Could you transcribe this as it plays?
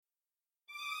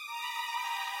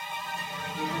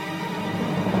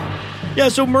Yeah,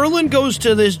 so Merlin goes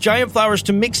to this giant flowers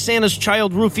to mix Santa's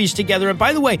child roofies together. And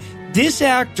by the way, this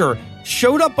actor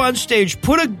showed up on stage,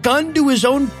 put a gun to his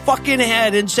own fucking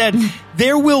head and said,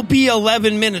 there will be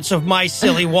 11 minutes of my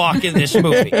silly walk in this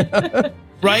movie.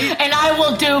 Right? And I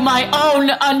will do my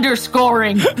own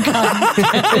underscoring.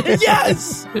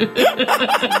 Yes!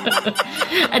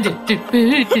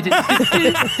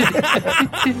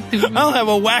 I'll have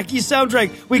a wacky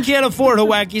soundtrack. We can't afford a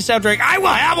wacky soundtrack. I will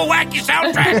have a wacky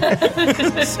soundtrack.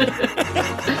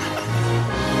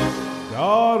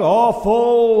 God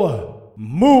awful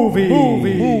movie.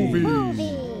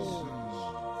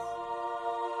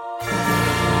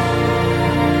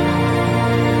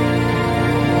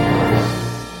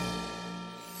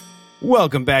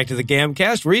 Welcome back to the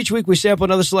Gamcast, where each week we sample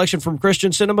another selection from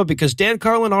Christian cinema because Dan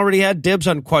Carlin already had dibs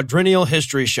on quadrennial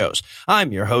history shows.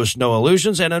 I'm your host, Noah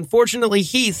Illusions, and unfortunately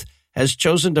Heath has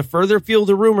chosen to further fuel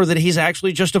the rumor that he's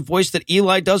actually just a voice that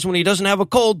Eli does when he doesn't have a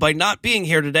cold by not being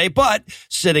here today. But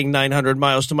sitting 900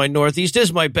 miles to my northeast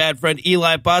is my bad friend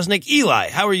Eli Bosnick.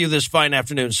 Eli, how are you this fine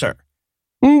afternoon, sir?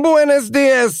 Buenos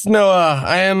dias, Noah.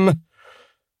 I am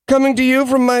coming to you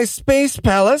from my space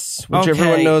palace, which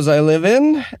everyone knows I live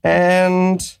in,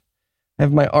 and I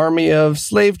have my army of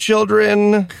slave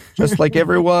children, just like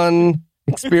everyone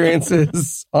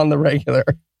experiences on the regular.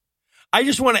 I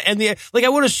just want to end I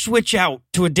want to switch out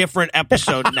to a different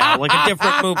episode now, like a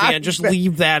different movie, and just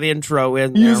leave that intro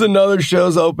in there. Use another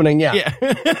show's opening, yeah.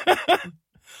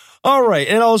 All right,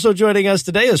 and also joining us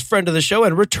today is friend of the show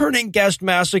and returning guest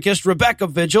masochist Rebecca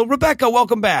Vigil. Rebecca,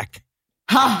 welcome back.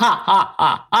 Hi,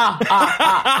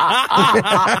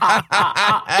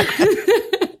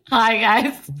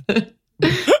 guys.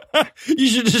 You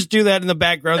should just do that in the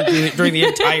background during the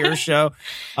entire show.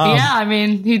 I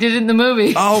mean, he did it in the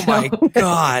movie. Oh, my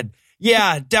God.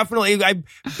 Yeah, definitely.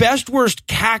 Best worst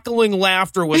cackling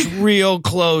laughter was real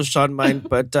close on mine,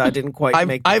 but I didn't quite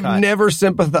make the cut. I've never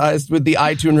sympathized with the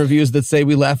iTunes reviews that say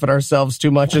we laugh at ourselves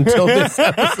too much until this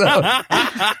episode.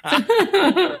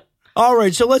 All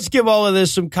right, so let's give all of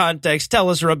this some context. Tell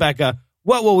us, Rebecca,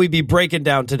 what will we be breaking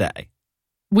down today?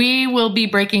 We will be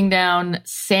breaking down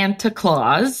Santa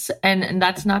Claus, and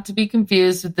that's not to be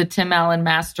confused with the Tim Allen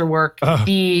masterwork,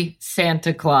 The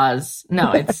Santa Claus.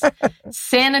 No, it's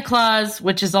Santa Claus,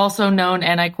 which is also known,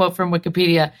 and I quote from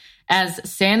Wikipedia, as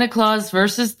Santa Claus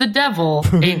versus the Devil,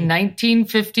 a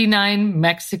 1959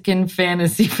 Mexican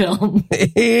fantasy film.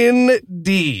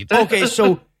 Indeed. Okay,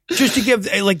 so just to give,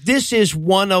 this is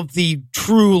one of the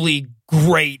truly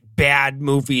great bad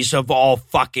movies of all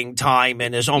fucking time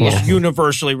and is almost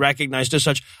universally recognized as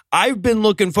such. I've been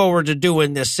looking forward to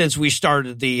doing this since we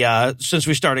started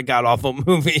God Awful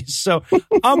Movies. So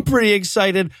I'm pretty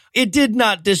excited. It did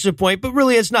not disappoint, but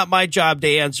really it's not my job to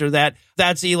answer that.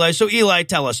 That's Eli. So Eli,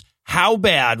 tell us, how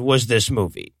bad was this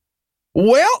movie?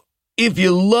 Well, if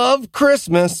you love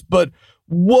Christmas, but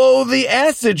whoa, the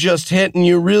acid just hit and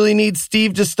you really need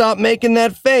Steve to stop making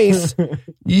that face,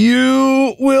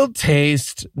 you will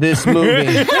taste this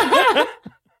movie.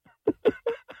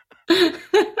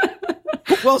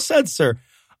 Well said, sir.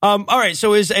 All right,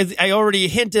 so I already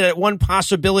hinted at one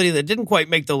possibility that didn't quite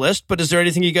make the list, but is there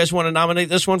anything you guys want to nominate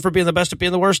this one for being the best at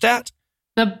being the worst at?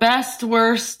 The best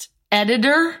worst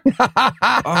editor.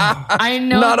 I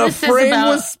know not this a frame is about,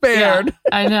 was spared. Yeah,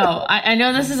 I know. I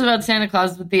know this is about Santa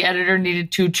Claus, but the editor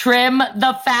needed to trim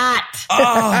the fat.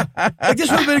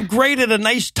 This would have been great at a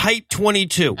nice tight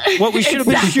 22. What we should have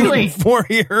been shooting for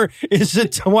here is a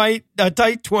tight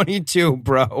 22,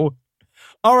 bro.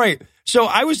 All right. So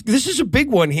this is a big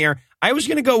one here. I was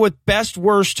going to go with best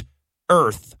worst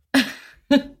Earth.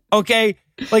 Okay.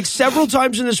 Like several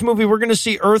times in this movie, we're going to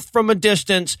see Earth from a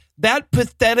distance. That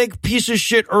pathetic piece of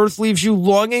shit Earth leaves you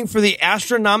longing for the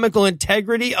astronomical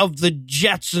integrity of the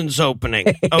Jetsons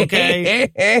opening.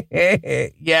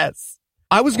 Okay. Yes.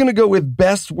 I was going to go with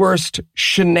best worst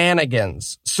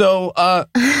shenanigans. So,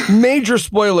 major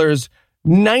spoilers.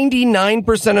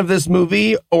 99% of this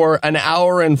movie, or an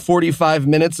hour and 45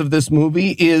 minutes of this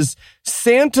movie, is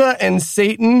Santa and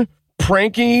Satan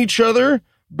pranking each other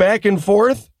back and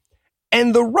forth.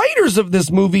 And the writers of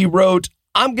this movie wrote,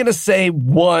 I'm going to say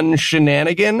one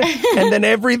shenanigan, and then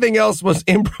everything else was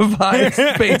improvised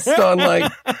based on, I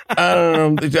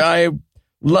don't know, I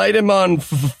light him on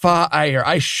fire.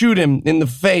 I shoot him in the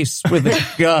face with a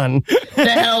gun. The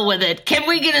hell with it. Can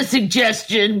we get a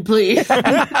suggestion, please?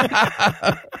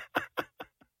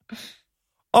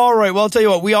 All right, well, I'll tell you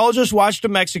what, we all just watched a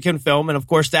Mexican film, and of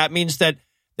course that means that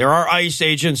there are ICE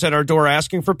agents at our door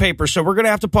asking for papers, so we're going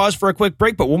to have to pause for a quick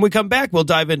break, but when we come back, we'll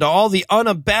dive into all the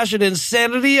unabashed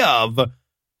insanity of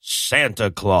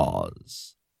Santa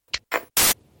Claus.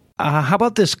 How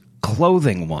about this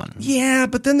clothing one. Yeah,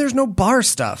 but then there's no bar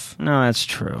stuff. No, that's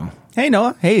true. Hey,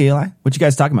 Noah. Hey, Eli. What you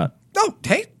guys talking about? Oh,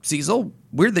 hey, Cecil.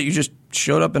 Weird that you just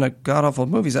showed up in a god-awful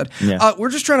movie set. Yeah. We're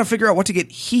just trying to figure out what to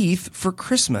get Heath for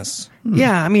Christmas.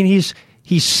 Yeah, I mean, he's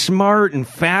smart and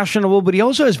fashionable, but he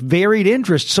also has varied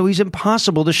interests, so he's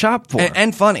impossible to shop for.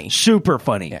 And funny. Super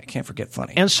funny. Yeah, can't forget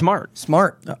funny. And smart.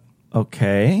 Smart.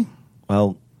 Okay.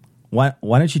 Well, why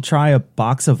don't you try a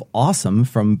box of awesome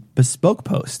from Bespoke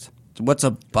Post? What's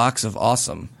a box of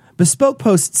awesome? Bespoke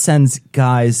Post sends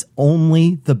guys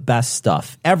only the best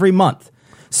stuff every month.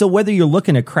 So whether you're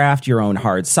looking to craft your own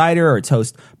hard cider or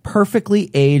toast perfectly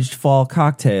aged fall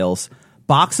cocktails,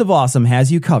 Box of Awesome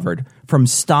has you covered. From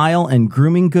style and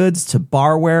grooming goods to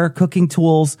barware, cooking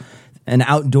tools, and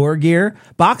outdoor gear,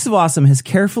 Box of Awesome has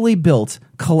carefully built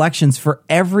collections for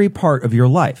every part of your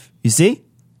life. You see?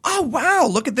 Oh, wow,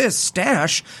 look at this.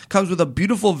 Stash comes with a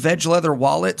beautiful veg leather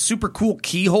wallet, super cool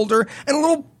key holder, and a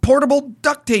little portable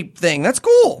duct tape thing. That's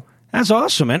cool. That's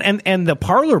awesome. And the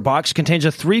parlor box contains a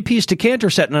 3-piece decanter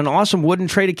set and an awesome wooden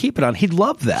tray to keep it on. He'd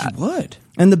love that. He would.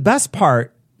 And the best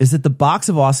part is that the Box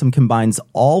of Awesome combines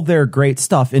all their great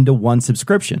stuff into one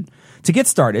subscription. To get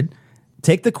started,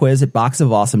 take the quiz at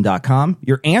boxofawesome.com.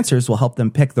 Your answers will help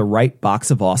them pick the right Box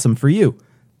of Awesome for you.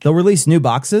 They'll release new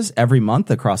boxes every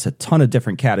month across a ton of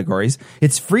different categories.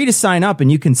 It's free to sign up,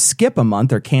 and you can skip a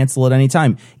month or cancel at any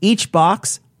time. Each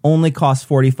box only costs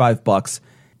 $45,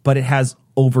 but it has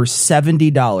over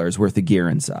 $70 worth of gear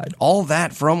inside. All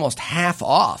that for almost half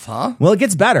off, huh? Well, it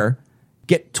gets better.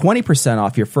 Get 20%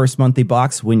 off your first monthly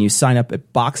box when you sign up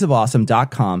at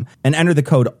boxofawesome.com and enter the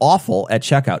code AWFUL at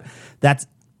checkout. That's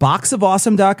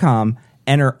boxofawesome.com.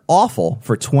 Enter AWFUL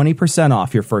for 20%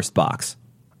 off your first box.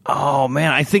 Oh,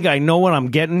 man, I think I know what I'm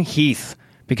getting Heath,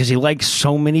 because he likes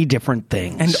so many different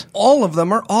things. And all of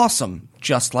them are awesome,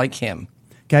 just like him.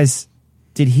 Guys,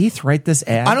 did Heath write this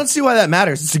ad? I don't see why that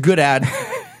matters. It's a good ad.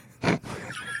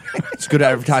 It's a good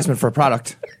advertisement for a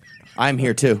product. I'm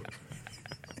here too.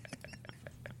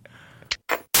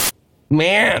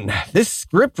 Man, this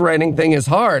script writing thing is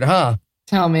hard, huh?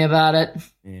 Tell me about it.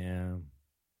 Yeah.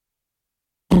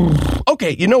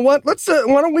 Okay, you know what? Let's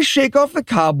why don't we shake off the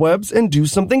cobwebs and do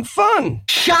something fun?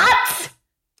 Shots?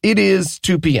 It is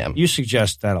 2 p.m. You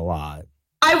suggest that a lot.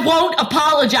 I won't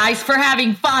apologize for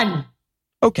having fun.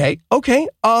 Okay.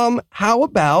 How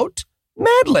about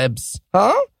Mad Libs,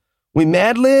 huh? We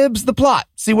Mad Libs the plot.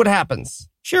 See what happens.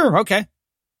 Sure, okay.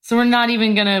 So we're not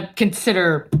even going to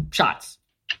consider shots.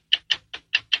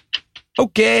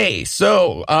 Okay,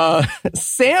 so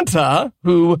Santa,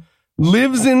 who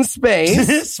lives in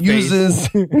space. Uses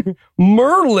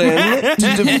Merlin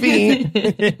to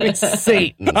defeat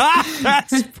Satan.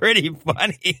 That's pretty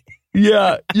funny.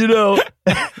 Yeah, you know,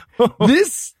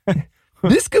 this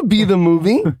could be the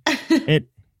movie.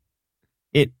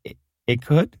 It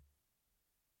could.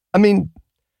 I mean,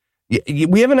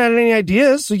 we haven't had any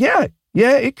ideas, so yeah,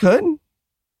 it could.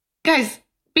 Guys,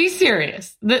 be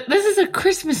serious. This is a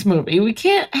Christmas movie. We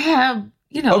can't have,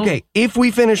 Okay, if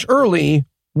we finish early,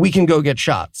 we can go get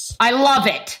shots. I love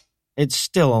it. It's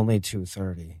still only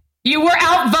 2:30. You were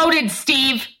outvoted,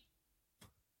 Steve.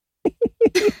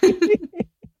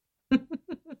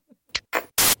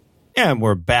 And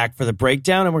we're back for the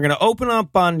breakdown, and we're going to open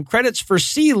up on credits for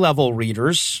C-level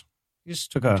readers.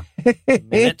 Just took a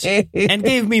minute and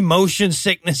gave me motion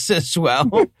sickness as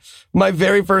well. My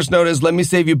very first note is, let me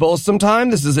save you both some time.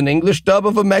 This is an English dub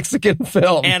of a Mexican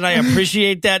film. And I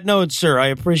appreciate that note, sir. I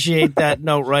appreciate that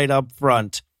note right up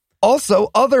front. Also,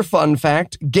 other fun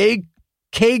fact,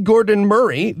 K. Gordon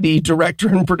Murray, the director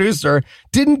and producer,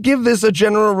 didn't give this a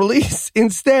general release.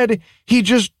 Instead, he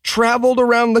just traveled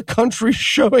around the country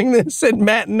showing this at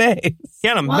matinees.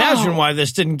 Can't imagine why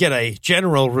this didn't get a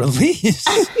general release.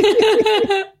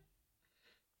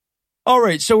 All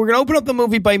right, so we're going to open up the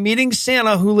movie by meeting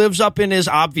Santa, who lives up in his,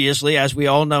 obviously, as we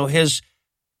all know, his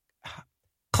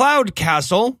cloud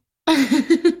castle.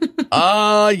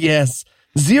 Yes.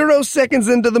 0 seconds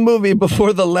into the movie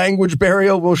before the language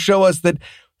barrier will show us that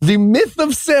the myth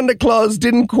of Santa Claus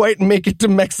didn't quite make it to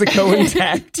Mexico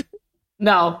intact.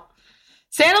 No.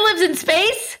 Santa lives in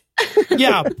space?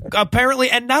 Yeah, apparently.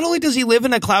 And not only does he live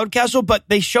in a cloud castle, but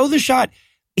they show the shot.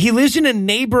 He lives in a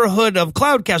neighborhood of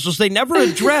cloud castles. They never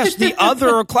address the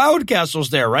other cloud castles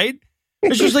there, right?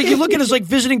 It's just like you look at it as like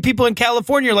visiting people in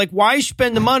California. You're like, why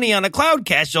spend the money on a cloud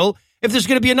castle if there's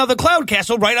going to be another cloud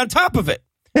castle right on top of it?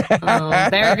 Oh,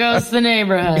 there goes the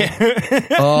neighborhood.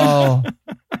 Oh,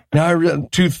 now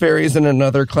Tooth Fairy's in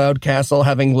another cloud castle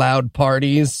having loud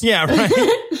parties. Yeah,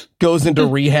 right. Goes into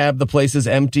rehab. The place is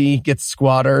empty. Gets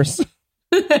squatters.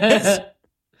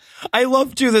 I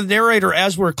love to the narrator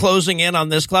as we're closing in on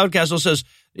this Cloud Castle says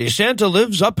Santa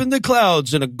lives up in the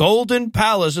clouds in a golden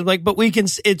palace. And like, but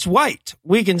it's white.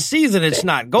 We can see that it's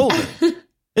not golden.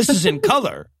 This is in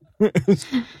color.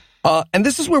 And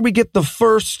this is where we get the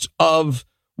first of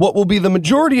what will be the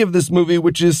majority of this movie,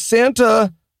 which is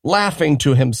Santa laughing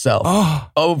to himself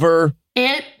over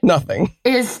nothing.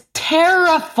 Is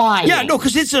terrifying. Yeah, no,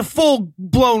 because it's a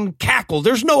full-blown cackle.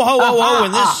 There's no ho-ho-ho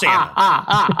in this Santa.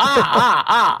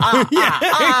 Yeah,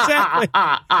 exactly.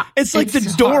 It's like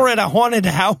the door at a haunted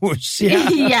house. Yeah.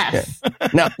 Yes.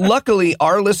 Now, luckily,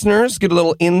 our listeners get a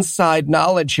little inside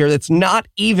knowledge here that's not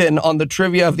even on the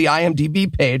trivia of the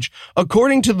IMDb page.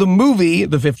 According to the movie,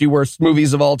 The 50 Worst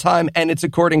Movies of All Time, and its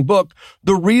according book,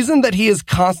 the reason that he is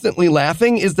constantly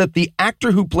laughing is that the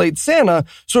actor who played Santa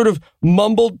sort of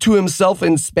mumbled to himself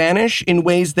in Spanish in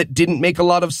ways that didn't make a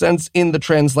lot of sense in the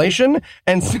translation.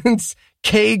 And since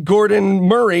K. Gordon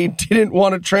Murray didn't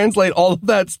want to translate all of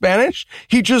that Spanish,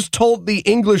 he just told the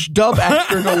English dub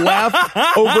actor to laugh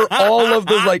over all of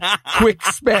the like quick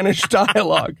Spanish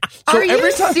dialogue. So Are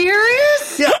you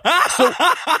serious? Yeah. So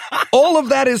all of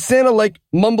that is Santa like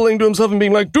mumbling to himself and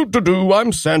being like, "Do,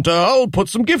 I'm Santa. I'll put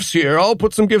some gifts here. I'll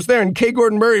put some gifts there." And K.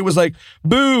 Gordon Murray was like,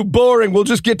 "Boo, boring. We'll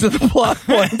just get to the plot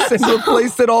points," and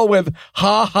replaced it all with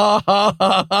ha ha ha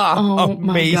ha ha. Oh,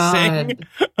 Amazing.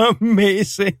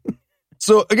 Amazing.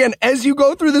 So again, as you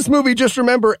go through this movie, just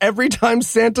remember every time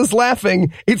Santa's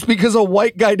laughing, it's because a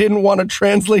white guy didn't want to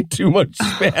translate too much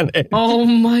Spanish. Oh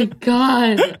my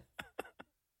God.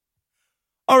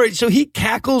 All right, so he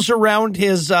cackles around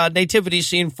his nativity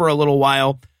scene for a little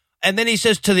while, and then he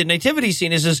says to the nativity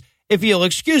scene, he says, "If you'll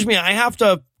excuse me, I have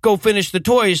to go finish the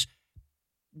toys,"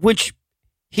 which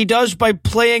he does by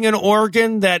playing an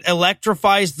organ that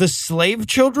electrifies the slave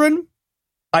children.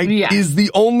 Is the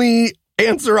only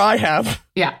answer I have.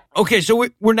 Yeah. Okay, so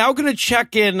we're now going to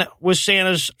check in with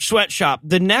Santa's sweatshop.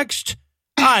 The next,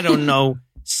 I don't know,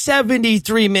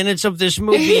 73 minutes of this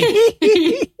movie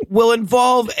will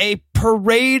involve a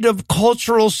parade of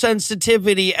cultural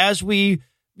sensitivity as we,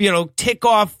 tick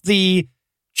off the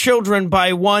children by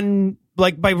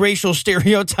racial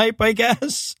stereotype, I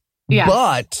guess. Yeah.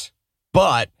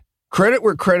 But credit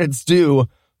where credit's due,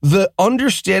 the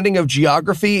understanding of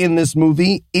geography in this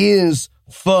movie is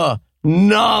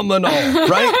phenomenal,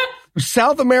 right?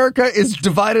 South America is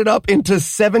divided up into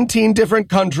 17 different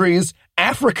countries.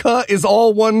 Africa is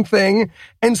all one thing,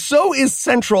 and so is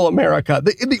Central America.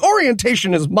 The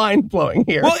orientation is mind-blowing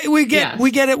here. Well, we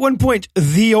get at one point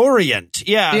the Orient.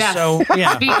 Yeah, yes. So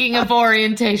yeah. Speaking of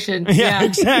orientation. Yeah,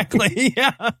 exactly.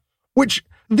 Yeah. Which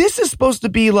this is supposed to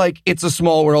be like It's a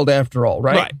Small World After All,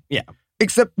 right? Right, yeah.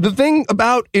 Except the thing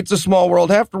about It's a Small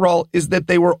World After All is that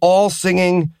they were all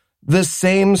singing the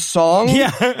same song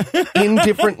in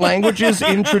different languages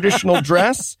in traditional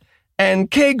dress.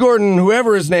 And K. Gordon,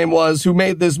 whoever his name was, who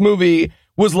made this movie,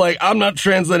 was like, "I'm not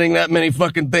translating that many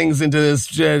fucking things into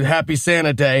this Happy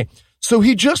Santa Day." So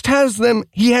he just has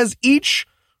he has each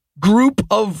group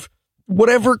of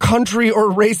whatever country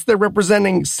or race they're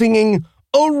representing singing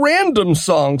a random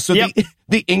song. So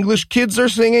the English kids are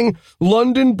singing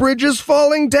 "London Bridge is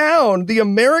Falling Down." The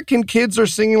American kids are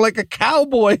singing like a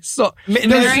cowboy song. Mary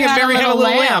Had a Little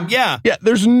Lamb. Yeah. Yeah,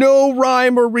 there's no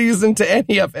rhyme or reason to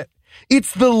any of it.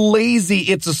 It's the lazy,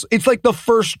 it's like the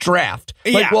first draft.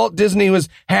 Like Walt Disney was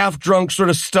half drunk, sort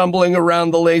of stumbling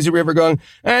around the lazy river going,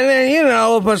 and then,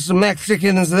 we'll put some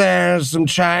Mexicans there, some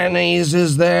Chinese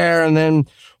is there, and then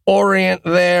Orient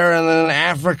there, and then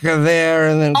Africa there,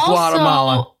 and then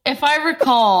Guatemala. Also, if I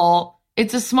recall,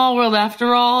 It's a Small World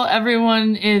After All.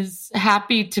 Everyone is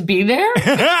happy to be there.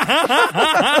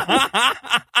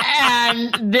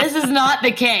 And this is not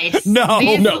the case.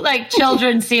 These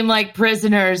children seem like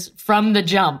prisoners from the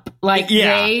jump.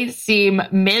 They seem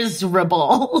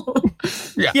miserable.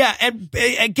 Yeah. And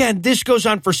again, this goes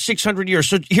on for 600 years.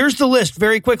 So here's the list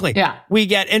very quickly. Yeah.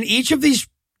 And each of these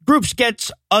groups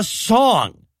gets a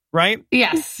song, right?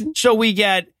 Yes. So we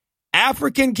get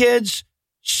African kids,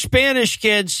 Spanish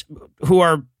kids who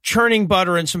are churning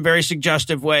butter in some very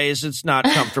suggestive ways. It's not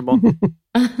comfortable.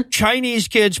 Chinese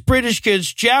kids, British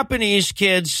kids, Japanese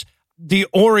kids, the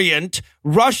Orient,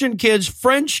 Russian kids,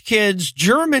 French kids,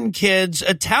 German kids,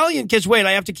 Italian kids. Wait,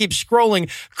 I have to keep scrolling.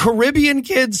 Caribbean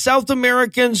kids, South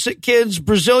American kids,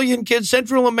 Brazilian kids,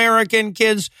 Central American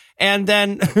kids, and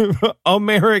then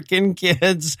American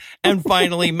kids, and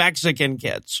finally Mexican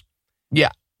kids. Yeah.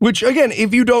 Which, again,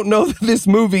 if you don't know that this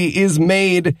movie is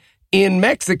made in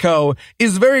Mexico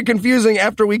is very confusing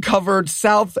after we covered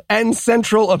South and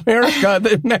Central America,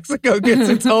 that Mexico gets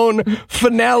its own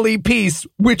finale piece,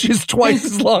 which is twice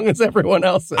as long as everyone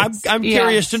else's. I'm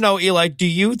curious to know, Eli, do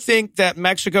you think that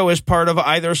Mexico is part of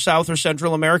either South or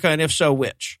Central America? And if so,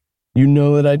 which? You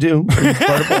know that I do.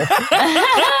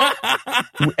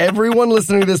 Everyone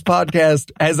listening to this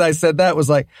podcast, as I said that, was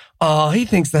like, oh, he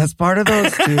thinks that's part of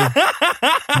those two.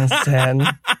 Listen.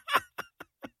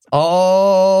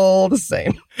 All the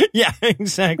same. Yeah,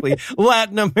 exactly.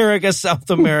 Latin America, South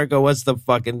America, what's the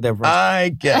fucking difference? I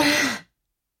guess.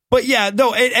 But yeah,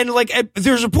 no,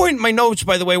 there's a point in my notes,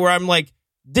 by the way, where I'm like,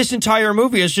 this entire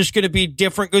movie is just going to be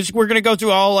different because we're going to go through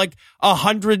all like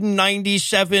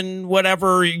 197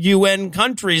 whatever UN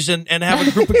countries and have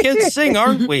a group of kids sing,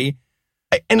 aren't we?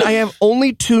 And I have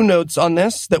only 2 notes on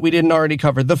this that we didn't already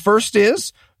cover. The first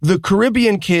is the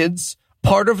Caribbean kids,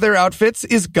 part of their outfits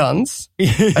is guns.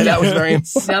 And that was very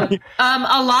important.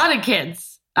 A lot of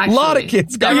kids, actually. A lot of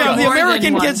kids. The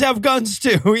American kids have guns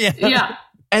too. Yeah.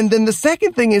 And then the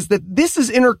second thing is that this is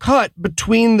intercut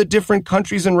between the different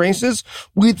countries and races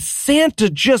with Santa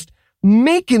just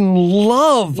making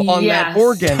love on that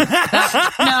organ.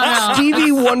 No.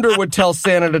 Stevie Wonder would tell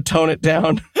Santa to tone it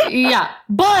down. Yeah.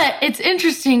 But it's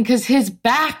interesting because his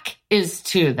back is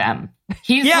to them.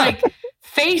 He's like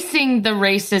facing the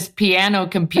racist piano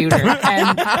computer.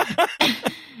 And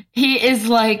he is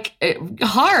like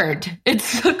hard.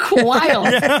 It's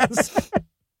wild. Yes.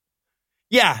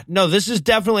 Yeah, no, this is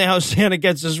definitely how Santa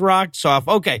gets his rocks off.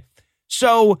 Okay,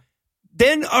 so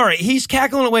then, all right, he's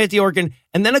cackling away at the organ,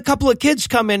 and then a couple of kids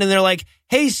come in, and they're like,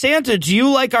 hey, Santa, do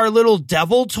you like our little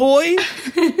devil toy?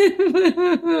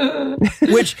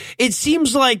 Which it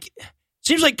seems like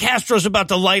Castro's about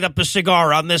to light up a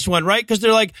cigar on this one, right? Because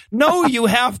they're like, no, you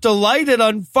have to light it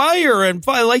on fire and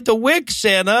light the wick,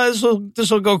 Santa.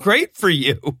 This will go great for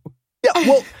you. Yeah,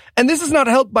 well, and this is not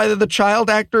helped by the child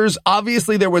actors.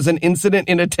 Obviously, there was an incident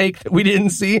in a take that we didn't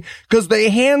see because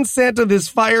they hand Santa this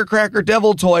firecracker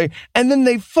devil toy and then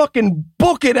they fucking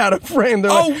book it out of frame. They're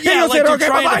like they're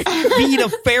trying to feed a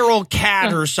feral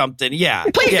cat or something. Yeah.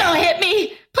 Please don't hit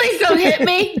me. Please don't hit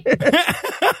me.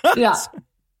 Yeah.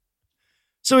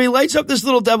 So he lights up this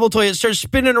little devil toy. It starts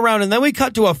spinning around, and then we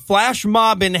cut to a flash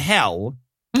mob in hell.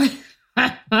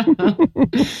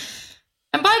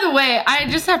 And by the way, I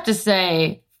just have to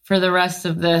say, for the rest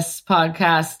of this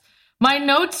podcast, my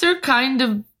notes are kind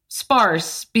of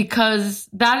sparse because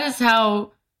that is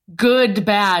how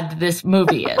bad this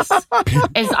movie is.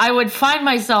 I would find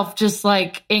myself just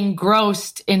like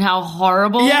engrossed in how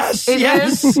horrible it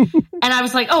is. And I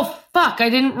was like, oh, fuck, I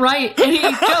didn't write any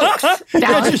jokes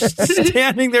down. You're just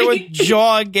standing there with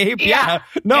jaw agape.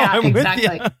 I'm with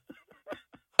you.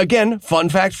 Again, fun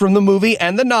fact from the movie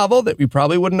and the novel that we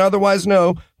probably wouldn't otherwise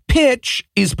know. Pitch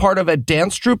is part of a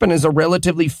dance troupe and is a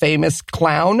relatively famous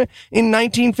clown in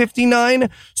 1959.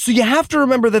 So you have to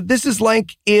remember that this is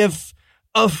like if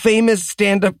a famous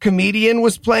stand-up comedian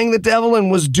was playing the devil and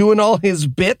was doing all his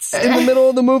bits in the middle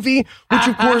of the movie, which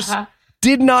of course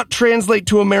did not translate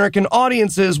to American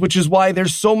audiences, which is why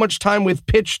there's so much time with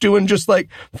Pitch doing just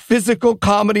like physical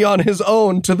comedy on his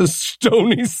own to the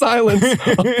stony silence of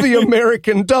the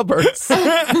American dubbers.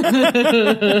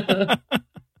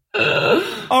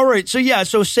 All right.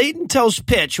 So Satan tells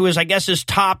Pitch, who is, I guess, his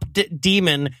top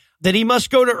demon, that he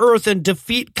must go to Earth and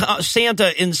defeat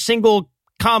Santa in single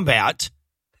combat.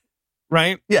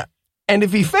 Right? Yeah. And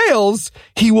if he fails,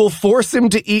 he will force him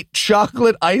to eat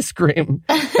chocolate ice cream.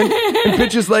 And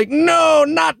Pitch is like, no,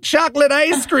 not chocolate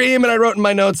ice cream. And I wrote in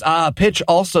my notes, Pitch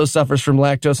also suffers from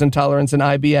lactose intolerance and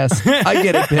IBS. I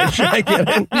get it, Pitch. I get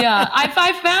it. Yeah,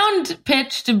 I found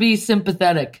Pitch to be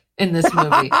sympathetic in this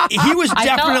movie. He was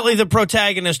definitely the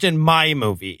protagonist in my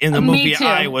movie, in the movie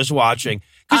I was watching.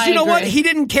 Because you know what? He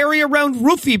didn't carry around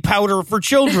roofie powder for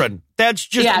children. That's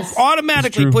just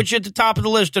automatically puts you at the top of the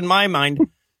list in my mind.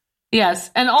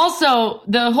 Yes. And also,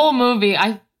 the whole movie,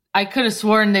 I could have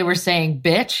sworn they were saying,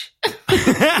 bitch.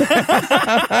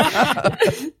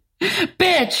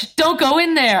 Bitch, don't go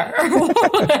in there. Or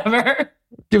whatever.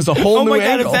 Gives a whole new angle. Oh my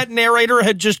God, if that narrator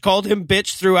had just called him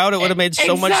bitch throughout, it would have made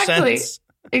so much sense.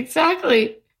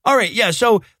 Exactly. All right, yeah,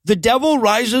 so the devil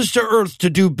rises to Earth to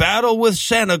do battle with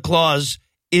Santa Claus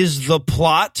is the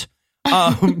plot.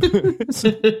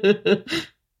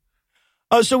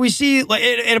 So we see,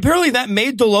 and apparently that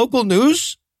made the local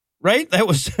news, right? That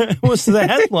was the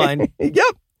headline.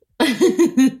 Yep.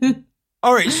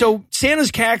 All right, so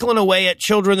Santa's cackling away at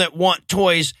children that want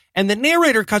toys, and the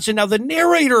narrator cuts in. Now, the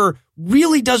narrator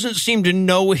really doesn't seem to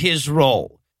know his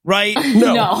role. right?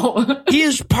 No. He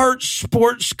is part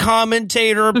sports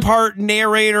commentator, part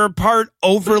narrator, part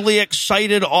overly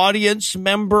excited audience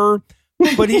member.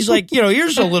 But he's like,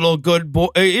 here's a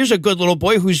good little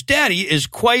boy whose daddy is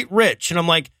quite rich. And I'm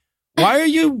like, why are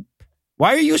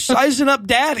you sizing up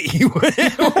daddy?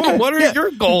 What are your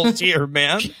goals here,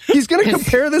 man? He's going to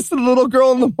compare this to the little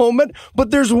girl in the moment, but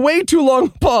there's way too long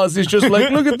a pause. He's just like,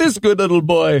 look at this good little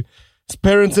boy. His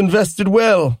parents invested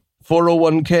well.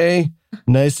 401k,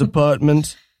 nice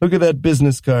apartment. Look at that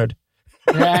business card.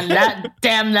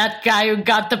 That guy who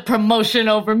got the promotion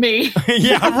over me.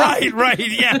 Yeah, right.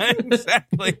 Yeah,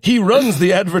 exactly. He runs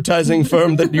the advertising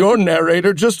firm that your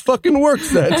narrator just fucking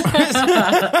works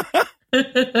at.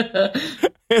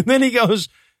 And then he goes,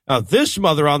 this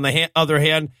mother, on the other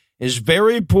hand, is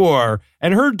very poor,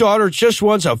 and her daughter just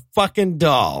wants a fucking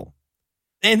doll.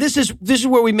 And this is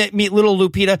where we meet little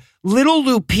Lupita. Little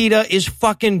Lupita is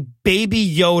fucking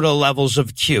baby Yoda levels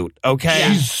of cute, okay?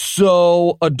 She's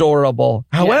so adorable.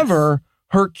 However,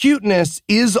 her cuteness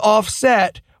is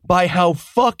offset by how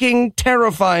fucking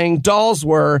terrifying dolls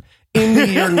were in the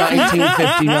year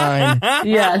 1959.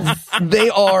 Yes. They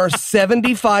are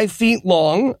 75 feet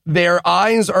long. Their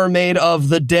eyes are made of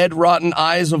the dead, rotten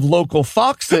eyes of local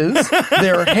foxes.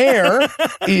 Their hair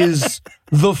is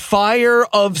the fire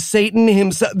of Satan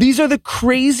himself. These are the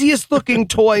craziest looking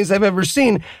toys I've ever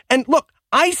seen. And look,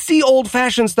 I see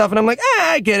old-fashioned stuff and I'm like,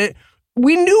 I get it.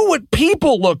 We knew what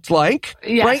people looked like,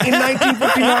 right, in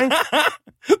 1959.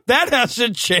 That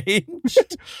hasn't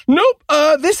changed. Nope,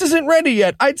 this isn't ready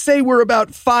yet. I'd say we're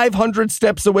about 500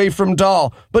 steps away from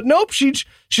doll. But nope, she's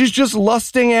just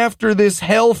lusting after this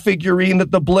hell figurine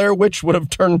that the Blair Witch would have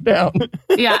turned down.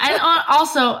 Yeah, and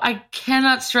also, I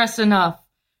cannot stress enough,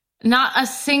 not a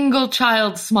single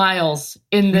child smiles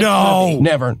in this movie.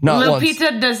 Never, not once.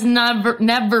 Lupita does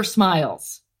never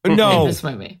smiles in this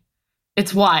movie.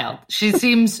 It's wild. She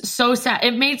seems so sad.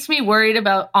 It makes me worried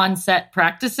about on-set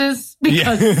practices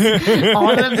because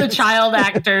all of the child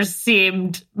actors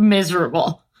seemed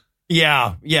miserable.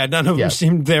 Yeah. None of them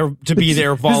seemed there to be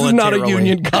there voluntarily. This is not a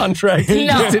union contract.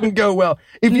 It didn't go well.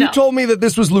 If you told me that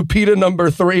this was Lupita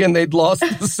number 3 and they'd lost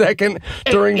the second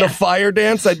during the fire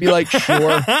dance, I'd be like,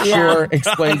 sure,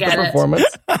 explain the performance.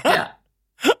 Yeah.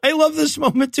 I love this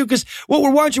moment too, because what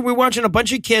we're watching a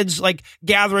bunch of kids like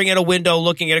gathering at a window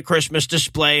looking at a Christmas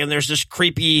display, and there's this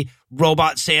creepy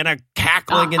robot Santa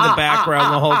cackling in the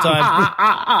background the whole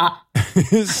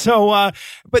time. So,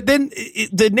 but then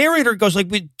the narrator goes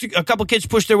like, a couple kids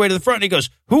push their way to the front, and he goes,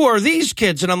 "Who are these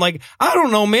kids?" And I'm like, "I don't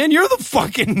know, man. You're the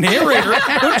fucking narrator.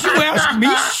 Don't you ask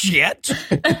me shit."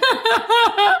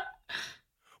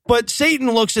 But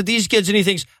Satan looks at these kids and he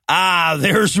thinks,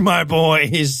 there's my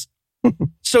boys.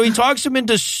 So he talks him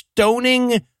into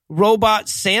stoning robot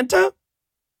Santa?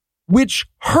 Which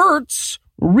hurts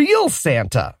real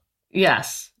Santa.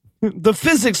 Yes. The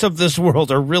physics of this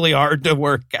world are really hard to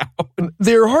work out.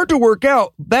 They're hard to work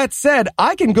out. That said,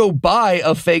 I can go buy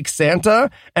a fake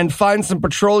Santa and find some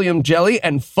petroleum jelly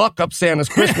and fuck up Santa's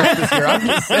Christmas this year. I'm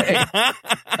just saying.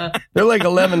 They're like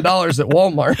 $11 at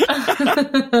Walmart.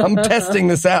 I'm testing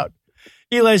this out.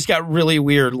 Eli's got really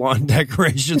weird lawn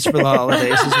decorations for the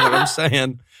holidays, is what I'm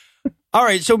saying. All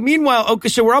right. So meanwhile,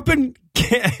 so we're up in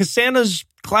Santa's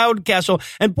cloud castle,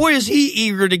 and boy, is he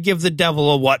eager to give the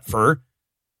devil a what for,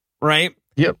 right?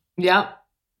 Yep.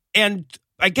 And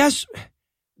I guess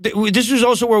this is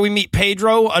also where we meet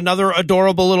Pedro, another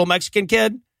adorable little Mexican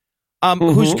kid,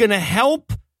 who's going to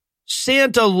help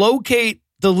Santa locate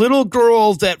the little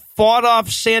girl that fought off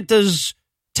Santa's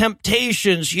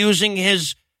temptations using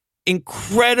his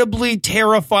incredibly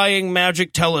terrifying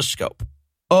magic telescope.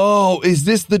 Oh, is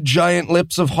this the giant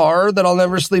lips of horror that I'll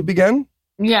never sleep again?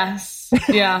 Yes.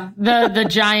 Yeah. The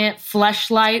giant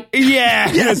fleshlight.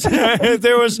 Yes.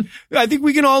 There was, I think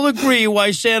we can all agree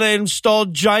why Santa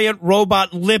installed giant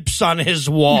robot lips on his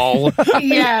wall.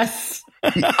 Yes.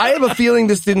 I have a feeling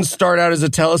this didn't start out as a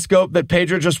telescope, that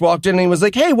Pedro just walked in and he was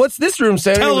like, "Hey, what's this room,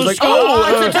 Santa?" He was like,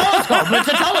 it's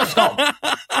a telescope.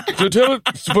 It's a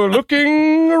telescope. For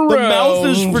looking around. The mouth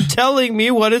is for telling me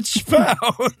what it's found.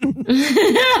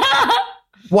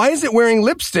 Why is it wearing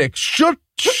lipstick? Shut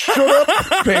up,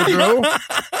 Pedro.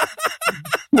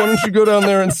 Why don't you go down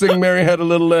there and sing Mary Had a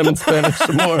Little Lamb in Spanish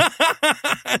some more?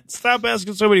 Stop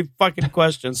asking so many fucking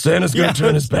questions. Santa's going to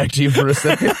turn his back to you for a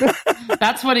second.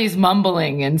 That's what he's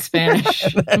mumbling in Spanish.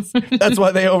 That's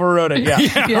why they overwrote it.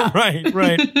 Yeah.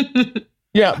 Right.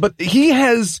 Yeah, but he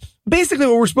has, basically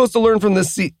what we're supposed to learn from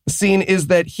this scene is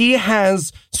that he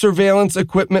has surveillance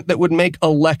equipment that would make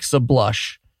Alexa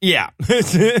blush. Yeah.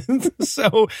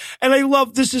 So, and I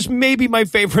love, this is maybe my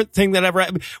favorite thing that ever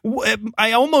happened.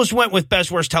 I almost went with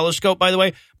Best Worst Telescope, by the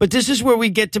way, but this is where we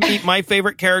get to meet my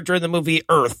favorite character in the movie,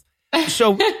 Earth.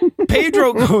 So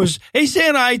Pedro goes, hey,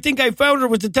 Santa, I think I found her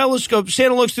with the telescope.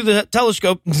 Santa looks through the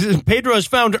telescope. Pedro has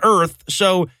found Earth.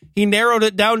 So he narrowed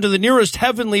it down to the nearest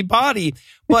heavenly body.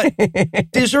 But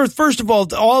this Earth, first of all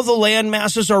the land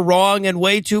masses are wrong and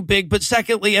way too big. But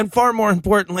secondly, and far more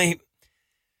importantly,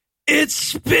 it's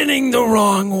spinning the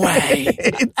wrong way.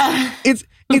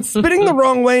 It's spinning the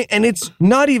wrong way, and it's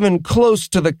not even close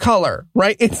to the color,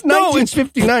 right? It's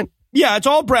 1959. Yeah, it's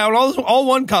all brown, all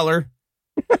one color.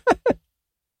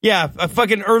 Yeah,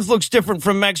 fucking Earth looks different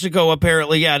from Mexico,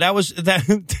 apparently. Yeah,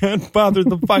 that bothered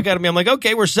the fuck out of me. I'm like,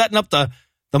 okay, we're setting up the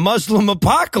Muslim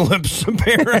apocalypse,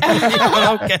 apparently.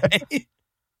 Okay.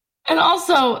 And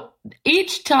also,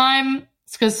 each time,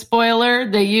 because spoiler,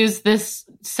 they use this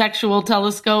sexual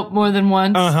telescope more than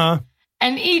once. Uh-huh.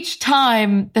 And each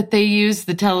time that they use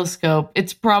the telescope,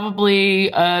 it's probably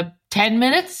 10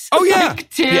 minutes. Oh, yeah.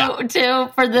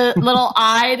 For the little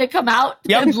eye to come out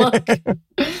and look.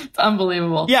 It's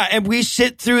unbelievable. Yeah, and we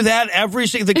sit through that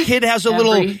the kid has a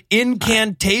little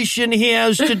incantation he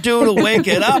has to do to wake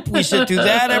it up. We sit through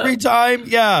that every time.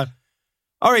 Yeah.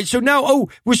 All right, so now,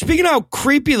 we're speaking of how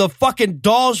creepy the fucking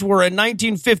dolls were in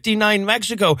 1959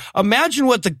 Mexico. Imagine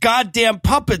what the goddamn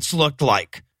puppets looked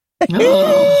like.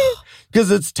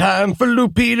 Because it's time for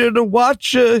Lupita to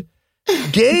watch a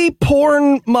gay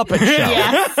porn Muppet show.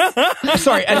 Yes.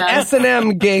 Sorry, an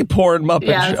S&M gay porn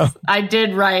Muppet show. I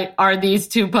did write, are these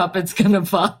two puppets gonna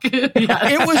fuck? Yes.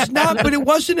 It was not, but it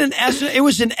wasn't it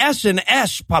was an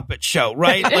S&S puppet show,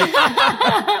 right?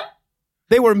 Like,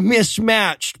 they were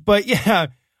mismatched, but yeah.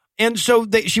 And so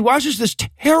she watches this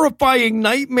terrifying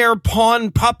nightmare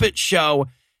pawn puppet show.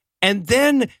 And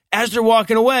then as they're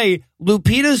walking away,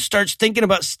 Lupita starts thinking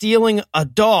about stealing a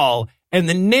doll. And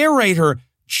the narrator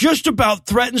just about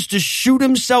threatens to shoot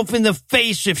himself in the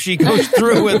face if she goes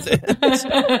through with it.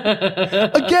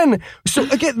 Again,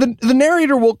 the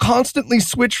narrator will constantly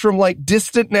switch from like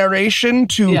distant narration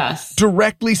to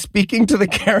directly speaking to the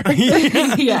character.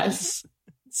 Yes.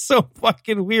 So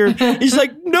fucking weird. He's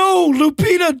like, no,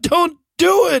 Lupita, don't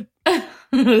do it.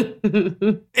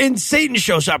 And Satan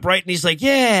shows up, right? And he's like,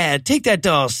 yeah, take that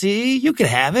doll. See, you could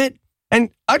have it. And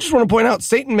I just want to point out,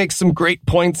 Satan makes some great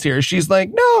points here. She's like,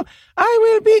 no, I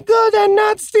will be good and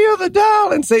not steal the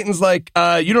doll. And Satan's like,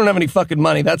 you don't have any fucking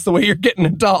money. That's the way you're getting a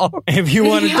doll. If you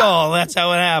want a doll, that's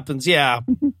how it happens. Yeah.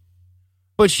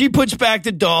 But she puts back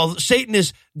the doll. Satan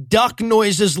is duck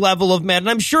noises level of mad. And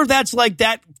I'm sure that's like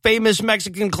that famous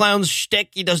Mexican clown's shtick.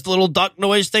 He does the little duck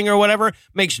noise thing or whatever.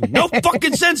 Makes no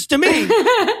fucking sense to me.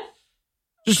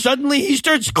 Just suddenly he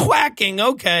starts quacking.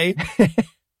 Okay.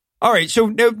 All right. So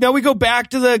now we go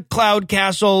back to the cloud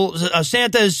castle.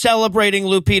 Santa is celebrating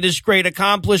Lupita's great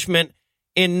accomplishment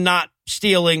in not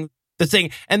stealing the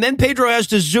thing. And then Pedro has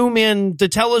to zoom in the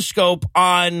telescope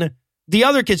on the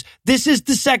other kids. This is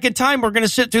the second time we're going to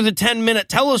sit through the 10-minute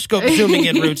telescope zooming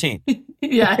in routine.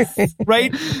 Yes.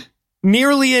 Right?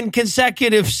 Nearly in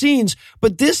consecutive scenes.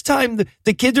 But this time,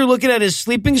 the kids are looking at his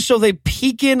sleeping, so they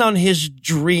peek in on his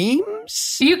dreams.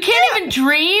 You can't even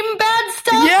dream bad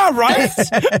stuff? Yeah, right?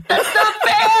 That's not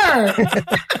fair.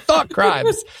 Thought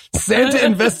Crimes. Santa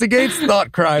investigates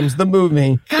Thought Crimes, the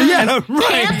movie. God, yeah,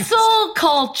 right. Cancel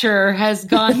culture has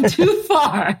gone too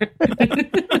far.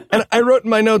 And I wrote in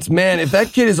my notes, man, if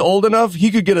that kid is old enough, he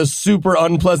could get a super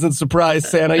unpleasant surprise,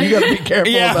 Santa. You got to be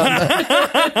careful about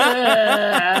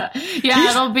that.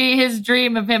 It'll be his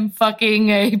dream of him fucking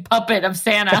a puppet of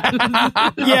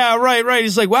Santa. Yeah, right.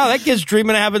 He's like, wow, that kid's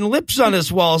dreaming of having lips on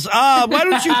his walls. Why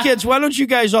don't you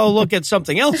guys all look at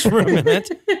something else for a minute?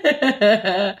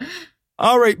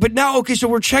 All right, but now, okay, so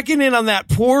we're checking in on that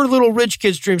poor little rich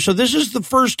kid's dream. So this is the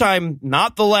first time,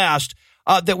 not the last,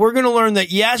 that we're going to learn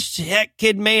that, yes, that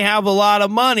kid may have a lot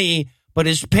of money, but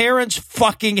his parents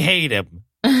fucking hate him.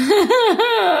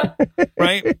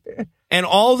 Right? And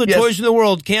all the toys in the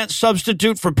world can't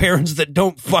substitute for parents that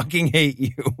don't fucking hate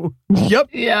you. Yep.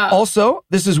 Yeah. Also,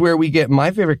 this is where we get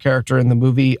my favorite character in the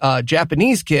movie,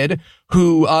 Japanese kid,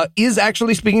 who is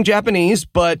actually speaking Japanese,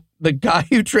 but the guy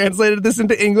who translated this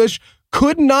into English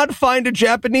could not find a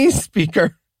Japanese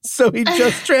speaker. So he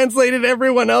just translated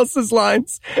everyone else's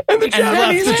lines. And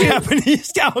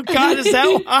Japanese. Oh, God, is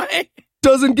that why?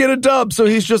 Doesn't get a dub, so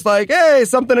he's just like, hey,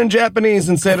 something in Japanese,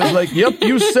 and Santa's like, yep,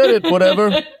 you said it,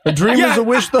 whatever. A dream is a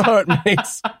wish the heart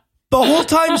makes. The whole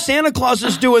time Santa Claus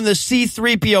is doing the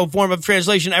C-3PO form of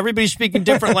translation, everybody's speaking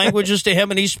different languages to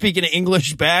him, and he's speaking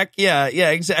English back. Yeah,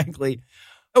 exactly.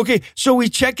 Okay, so we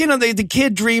check in on the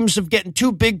kid dreams of getting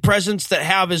 2 big presents that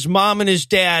have his mom and his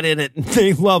dad in it, and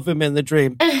they love him in the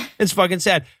dream. It's fucking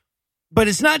sad. But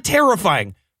it's not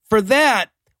terrifying. For that,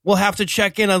 we'll have to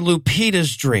check in on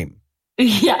Lupita's dream.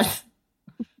 Yes.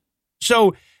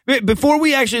 So before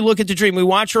we actually look at the dream, we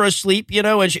watch her asleep,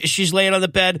 and she's laying on the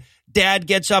bed. Dad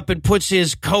gets up and puts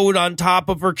his coat on top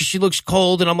of her because she looks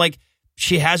cold, and I'm like,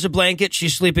 she has a blanket.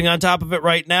 She's sleeping on top of it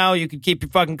right now. You can keep your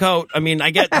fucking coat. I mean, I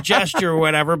get the gesture or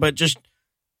whatever, but just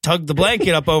tug the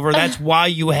blanket up over. That's why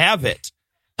you have it.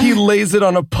 He lays it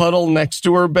on a puddle next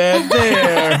to her bed.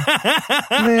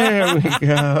 There we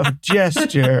go.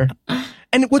 Gesture.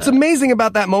 And what's amazing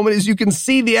about that moment is you can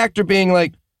see the actor being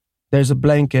like, there's a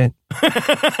blanket.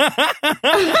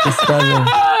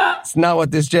 It's not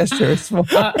what this gesture is for.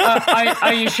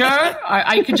 Are you sure?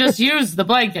 I could just use the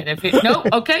blanket. No,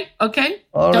 okay.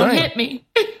 All Don't right. hit me.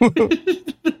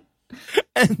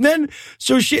 And then,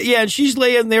 she's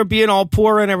laying there being all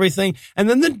poor and everything. And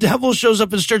then the devil shows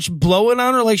up and starts blowing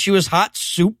on her like she was hot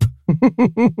soup,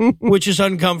 which is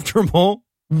uncomfortable.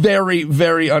 Very,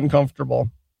 very uncomfortable.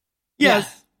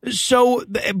 Yes. So,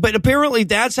 but apparently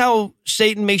that's how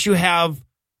Satan makes you have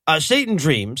Satan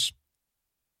dreams.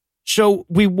 So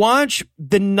we watch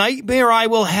The Nightmare I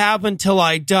Will Have Until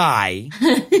I Die.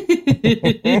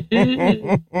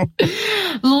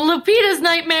 Lupita's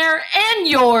nightmare and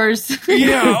yours.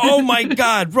 Yeah. Oh my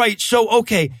God. Right. So,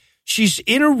 okay. She's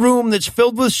in a room that's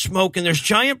filled with smoke and there's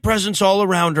giant presents all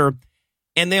around her.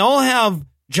 And they all have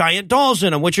giant dolls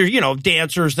in them, which are,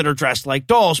 dancers that are dressed like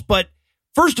dolls. But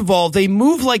first of all, they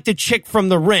move like the chick from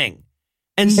The Ring.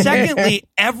 And secondly,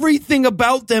 everything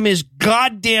about them is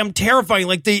goddamn terrifying.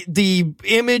 Like the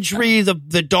imagery,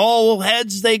 the doll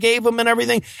heads they gave them and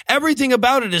everything. Everything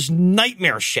about it is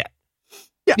nightmare shit.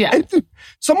 Yeah. And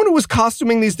someone who was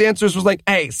costuming these dancers was like,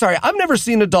 hey, sorry, I've never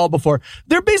seen a doll before.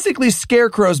 They're basically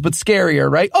scarecrows, but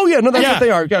scarier, right? Oh, yeah, no, that's what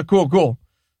they are. Yeah, cool.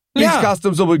 These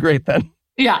costumes will be great then.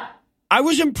 Yeah. I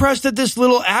was impressed that this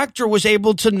little actor was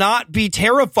able to not be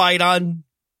terrified on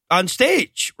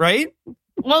stage, right?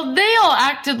 Well, they all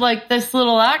acted like this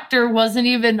little actor wasn't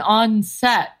even on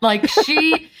set. Like,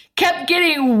 she kept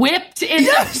getting whipped in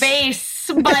the face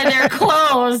by their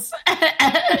clothes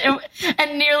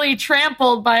and nearly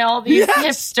trampled by all these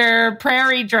hipster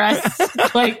prairie dress,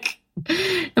 like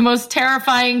the most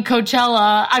terrifying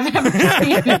Coachella I've ever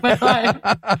seen in my life.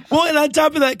 Well, and on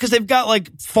top of that, because they've got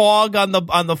like fog on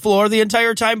the floor the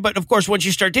entire time, but of course, once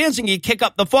you start dancing, you kick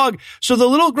up the fog. So the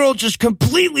little girl just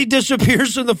completely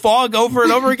disappears in the fog over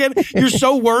and over again. You're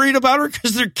so worried about her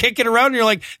because they're kicking around. And you're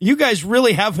like, you guys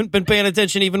really haven't been paying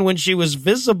attention even when she was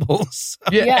visible. So.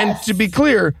 Yeah, and to be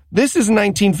clear, this is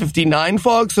 1959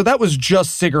 fog, so that was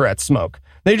just cigarette smoke.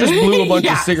 They just blew a bunch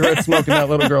of cigarette smoke in that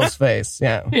little girl's face.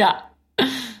 Yeah. Yeah.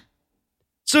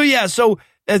 So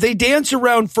they dance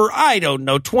around for, I don't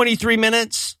know, 23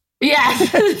 minutes. Yeah,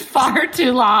 far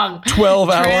too long. 12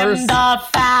 hours. Trim the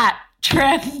fat.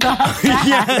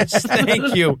 Yes,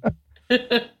 thank you.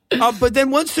 But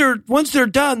then once they're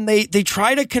done, they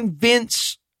try to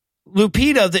convince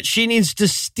Lupita that she needs to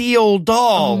steal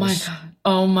dolls.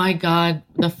 Oh my God.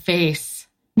 The face.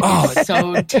 Oh, it's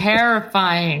so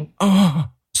terrifying.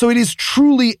 So it is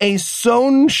truly a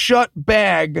sewn shut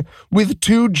bag with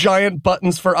 2 giant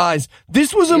buttons for eyes.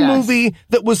 This was a movie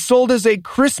that was sold as a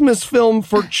Christmas film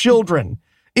for children.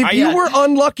 If you were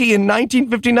unlucky in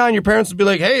 1959, your parents would be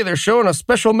like, hey, they're showing a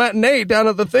special matinee down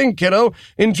at the thing, kiddo.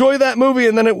 Enjoy that movie.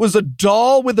 And then it was a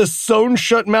doll with a sewn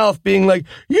shut mouth being like,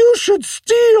 you should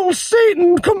steal.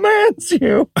 Satan commands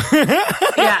you.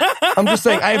 Yeah. I'm just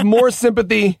saying, I have more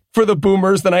sympathy for the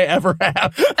boomers than I ever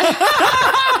have.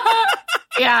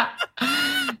 Yeah.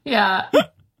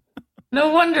 No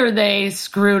wonder they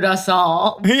screwed us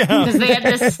all. Yeah. Because they had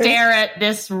to stare at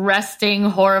this resting,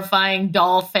 horrifying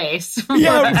doll face.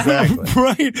 Yeah,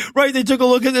 exactly. Right. They took a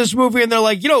look at this movie and they're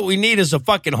like, what we need is a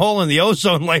fucking hole in the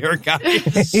ozone layer,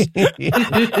 guys.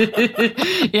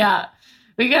 Yeah.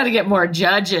 We got to get more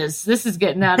judges. This is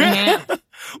getting out of hand.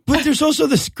 But there's also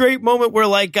this great moment where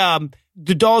like,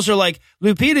 the dolls are like,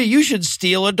 Lupita, you should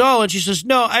steal a doll. And she says,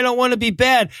 no, I don't want to be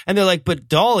bad. And they're like, but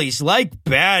dollies like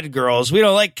bad girls. We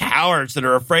don't like cowards that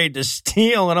are afraid to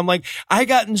steal. And I'm like, I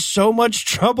got in so much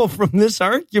trouble from this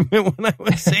argument when I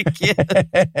was a kid.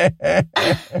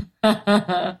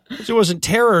 So it wasn't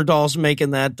terror dolls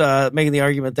making the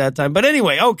argument that time. But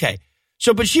anyway, okay.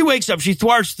 So, but she wakes up, she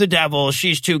thwarts the devil.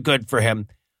 She's too good for him.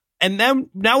 And then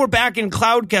now we're back in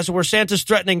Cloud Castle where Santa's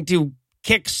threatening to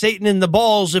kick Satan in the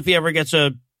balls if he ever gets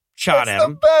a shot That's at the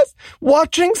him. best.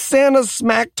 Watching Santa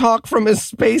smack talk from his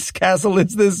space castle,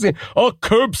 it's this scene. I'll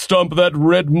curb stomp that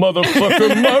red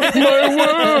motherfucker, mark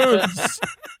my words.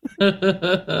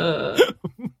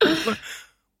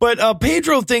 But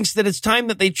Pedro thinks that it's time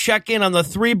that they check in on the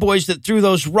three boys that threw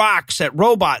those rocks at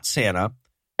Robot Santa.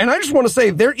 And I just want to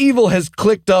say, their evil has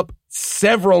clicked up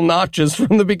several notches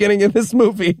from the beginning of this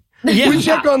movie. Yeah. We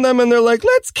check on them and they're like,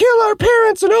 let's kill our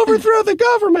parents and overthrow the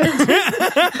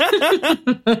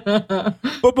government.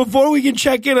 But before we can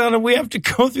check in on them, we have to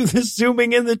go through the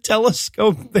zooming in the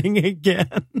telescope thing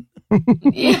again.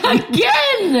 Yeah,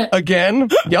 again. Again?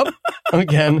 Yep.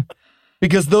 Again.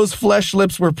 Because those flesh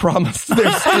lips were promised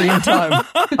their screen time.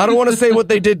 I don't want to say what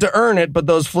they did to earn it, but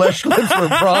those flesh lips were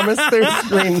promised their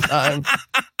screen time.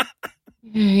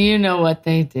 You know what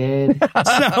they did.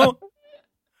 So,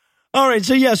 all right.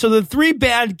 So the three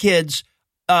bad kids,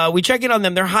 we check in on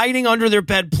them. They're hiding under their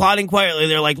bed, plotting quietly.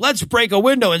 They're like, let's break a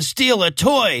window and steal a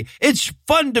toy. It's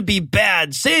fun to be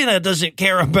bad. Santa doesn't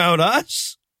care about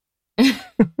us. And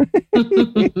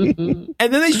then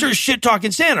they start shit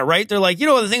talking Santa, right? They're like,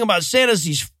 the thing about Santa is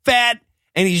he's fat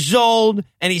and he's old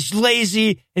and he's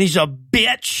lazy and he's a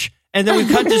bitch. And then we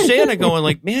cut to Santa going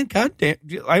like, man, goddamn,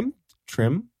 I'm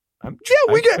trim.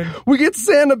 We get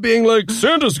Santa being like,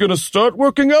 Santa's gonna start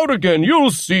working out again.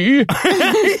 You'll see.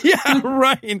 Yeah,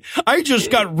 right. I just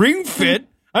got Ring Fit.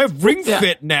 I have Ring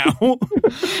Fit now.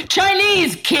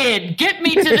 Chinese kid, get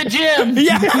me to the gym.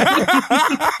 Yeah.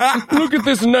 Look at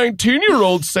this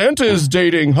 19-year-old Santa is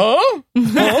dating, huh?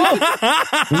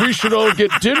 We should all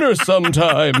get dinner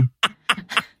sometime.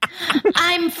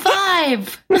 I'm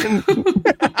 5.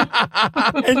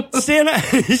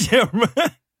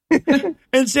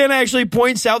 And Santa actually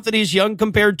points out that he's young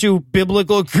compared to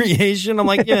biblical creation. I'm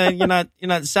like, yeah, you're not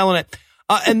selling it.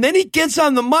 And then he gets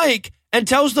on the mic and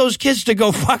tells those kids to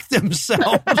go fuck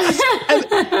themselves.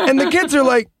 and the kids are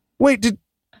like, wait, did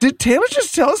Tana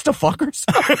just tell us to fuck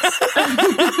ourselves?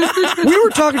 We were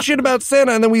talking shit about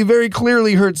Santa, and then we very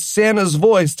clearly heard Santa's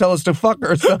voice tell us to fuck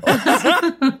ourselves.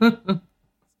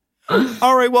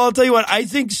 All right, well, I'll tell you what. I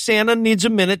think Santa needs a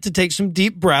minute to take some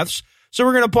deep breaths. So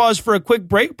we're going to pause for a quick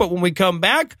break, but when we come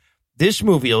back, this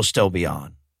movie will still be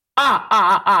on.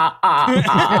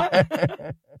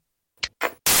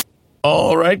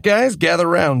 All right, guys, gather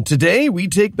round. Today, we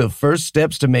take the first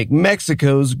steps to make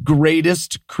Mexico's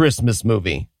greatest Christmas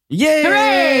movie. Yay!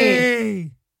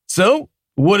 Hooray! So,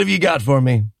 what have you got for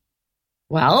me?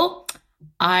 Well,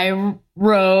 I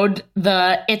rode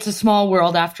the It's a Small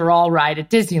World After All ride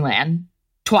at Disneyland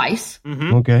twice.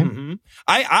 Mm-hmm. Okay. Mm-hmm.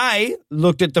 I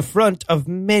looked at the front of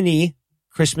many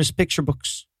Christmas picture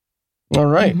books. All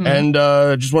right. Mm-hmm. And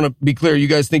just want to be clear, you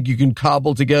guys think you can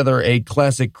cobble together a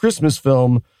classic Christmas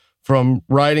film from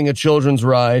riding a children's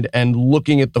ride and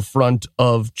looking at the front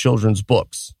of children's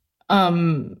books?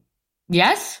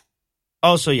 Yes.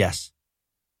 Also, yes.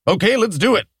 Okay, let's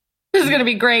do it. This is going to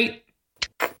be great.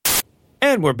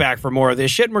 And we're back for more of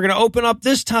this shit. And we're going to open up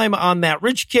this time on that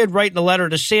rich kid writing a letter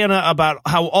to Santa about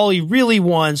how all he really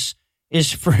wants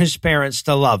is for his parents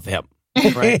to love him.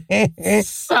 Right?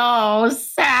 So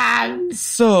sad.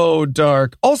 So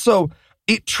dark. Also,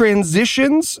 it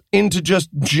transitions into just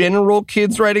general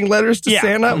kids writing letters to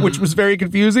Santa, which was very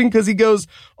confusing because he goes,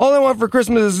 all I want for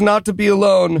Christmas is not to be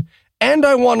alone, and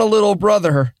I want a little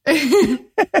brother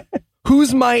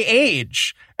who's my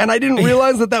age. And I didn't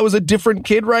realize that was a different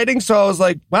kid writing, so I was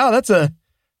like, wow, that's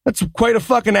quite a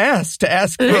fucking ass to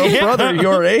ask for a brother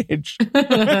your age.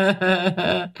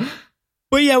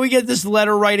 But yeah, we get this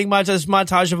letter writing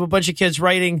montage of a bunch of kids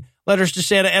writing letters to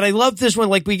Santa. And I love this one.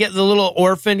 Like, we get the little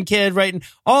orphan kid writing,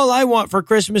 all I want for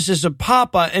Christmas is a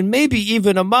papa and maybe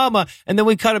even a mama. And then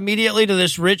we cut immediately to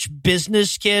this rich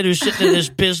business kid who's sitting in this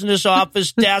business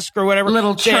office desk or whatever.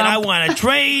 Little saying, Trump. I want a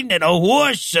train and a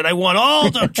horse and I want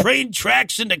all the train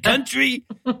tracks in the country.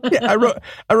 Yeah,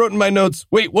 I wrote in my notes,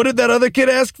 wait, what did that other kid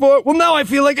ask for? Well, now I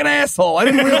feel like an asshole. I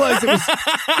didn't realize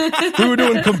we were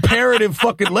doing comparative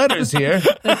fucking letters here.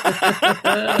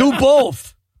 Do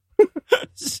both.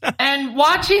 And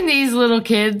watching these little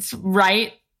kids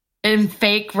write and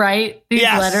fake write these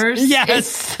letters is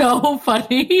so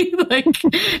funny. Like,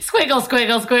 squiggle,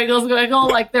 squiggle, squiggle, squiggle,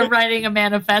 like they're writing a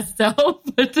manifesto.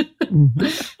 And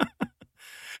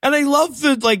I love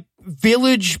the, like,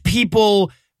 village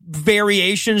people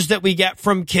variations that we get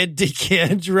from kid to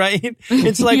kid, right?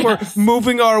 It's like we're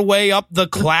moving our way up the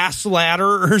class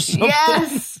ladder or something.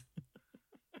 Yes.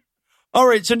 All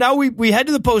right, so now we head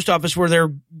to the post office where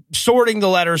they're sorting the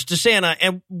letters to Santa,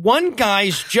 and one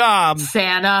guy's job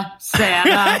Santa,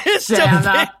 is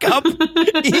to pick up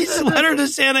each letter to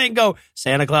Santa and go,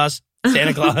 Santa Claus,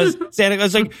 Santa Claus. Santa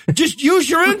Claus is like, just use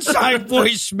your inside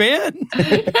voice, man.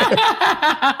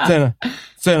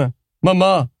 Santa,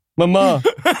 Mama,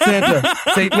 Santa,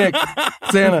 Saint Nick,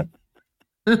 Santa.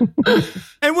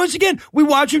 And once again, we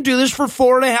watch him do this for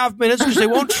 4.5 minutes because they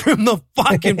won't trim the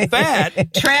fucking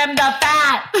fat. Trim the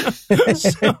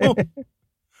fat.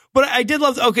 But I did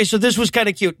love, okay, so this was kind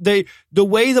of cute. The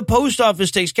way the post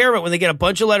office takes care of it when they get a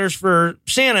bunch of letters for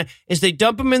Santa is they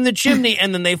dump them in the chimney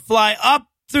and then they fly up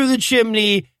through the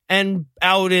chimney and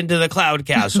out into the cloud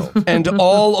castle. And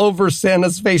all over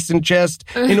Santa's face and chest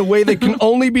in a way that can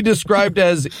only be described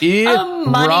as A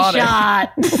money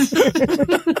shot.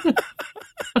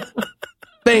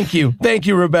 Thank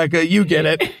you, Rebecca. You get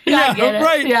it. I get it.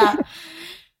 Right.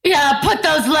 Yeah, put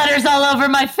those letters all over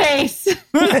my face.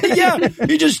 Yeah,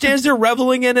 he just stands there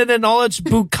reveling in it and all its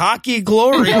bukkake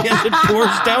glory as it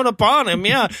pours down upon him.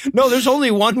 Yeah, no, there's only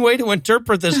one way to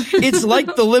interpret this. It's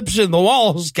like the lips in the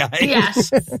walls, guys.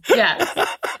 Yes.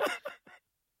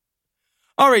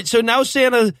 All right, so now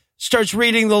Santa starts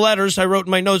reading the letters. I wrote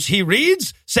in my notes, he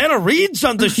reads? Santa reads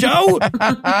on the show?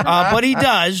 But he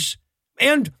does.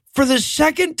 And for the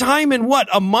second time in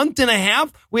a month and a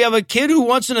half, we have a kid who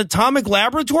wants an atomic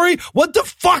laboratory? What the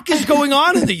fuck is going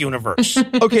on in the universe?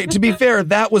 Okay, to be fair,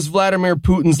 that was Vladimir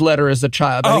Putin's letter as a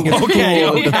child. I think it's cool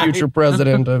that the future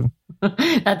president of...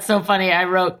 That's so funny. I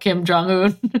wrote Kim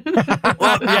Jong-un.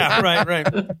 Well, yeah,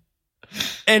 right.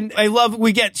 And I love,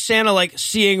 we get Santa like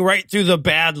seeing right through the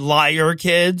bad liar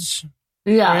kids.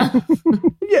 Yeah.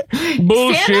 Yeah.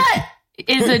 Bullshit. Santa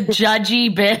is a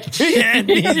judgy bitch.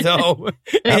 Yeah, though.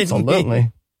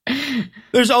 Absolutely.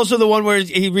 There's also the one where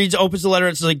he opens the letter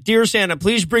and it's like, "Dear Santa,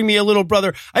 please bring me a little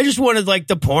brother. I just wanted like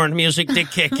the porn music to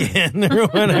kick in," or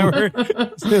whatever.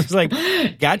 It's like,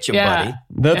 gotcha, buddy.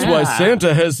 That's why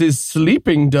Santa has his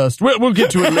sleeping dust. We'll get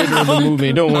to it later in the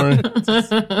movie. Don't worry.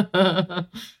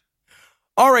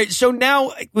 All right, so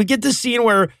now we get the scene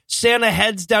where Santa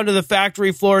heads down to the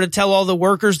factory floor to tell all the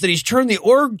workers that he's turned the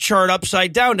org chart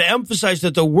upside down to emphasize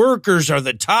that the workers are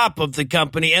the top of the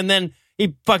company. And then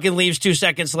he fucking leaves 2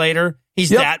 seconds later. He's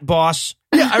that boss.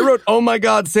 Yeah, I wrote, "Oh my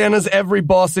God, Santa's every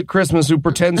boss at Christmas who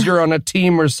pretends you're on a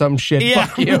team or some shit." Yeah,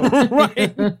 fuck you.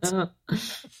 Right.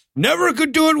 Never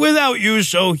could do it without you,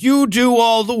 so you do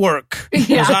all the work.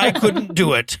 Because I couldn't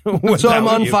do it. So I'm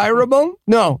without you. unfireable?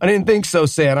 No, I didn't think so,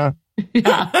 Santa. We're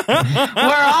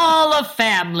all a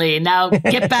family. Now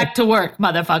get back to work,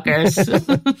 motherfuckers.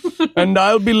 And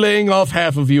I'll be laying off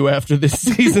half of you after this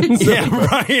season's over.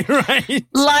 Yeah, right.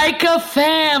 Like a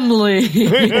family.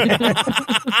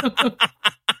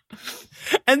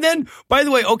 And then, by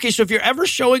the way, okay, so if you're ever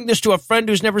showing this to a friend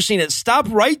who's never seen it, stop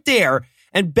right there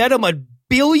and bet them $1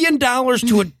 billion to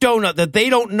a donut that they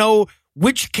don't know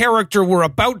which character we're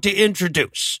about to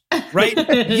introduce,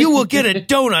 right? You will get a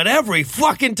donut every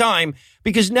fucking time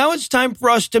because now it's time for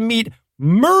us to meet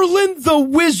Merlin the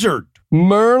Wizard.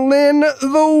 Merlin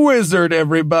the Wizard,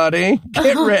 everybody.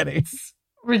 Get ready.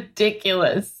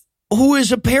 Ridiculous. Who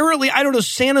is apparently, I don't know,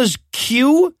 Santa's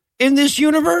Q in this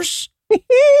universe?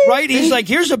 Right? He's like,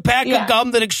 here's a pack of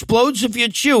gum that explodes if you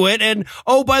chew it. And,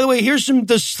 oh, by the way, here's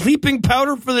the sleeping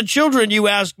powder for the children you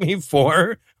asked me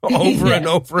for over and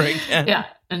over again. Yeah.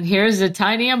 And here's a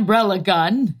tiny umbrella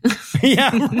gun.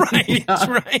 Yeah, right.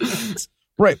 Right.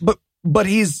 Right. But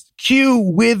he's Q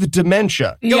with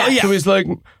dementia. Yeah. Yeah. So he's like,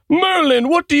 "Merlin,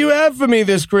 what do you have for me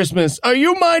this Christmas? Are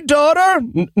you my daughter?"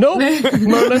 Nope.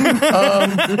 Merlin.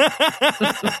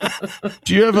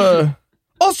 Do you have a...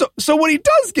 Also, so what he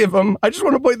does give him, I just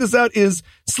want to point this out, is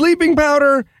sleeping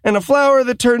powder and a flower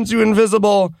that turns you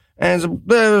invisible and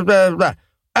blah, blah, blah.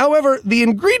 However, the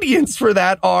ingredients for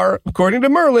that are, according to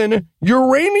Merlin,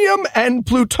 uranium and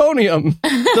plutonium.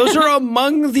 Those are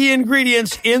among the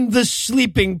ingredients in the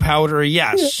sleeping powder,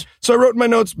 yes. So I wrote in my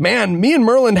notes, man, me and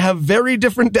Merlin have very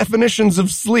different definitions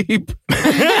of sleep.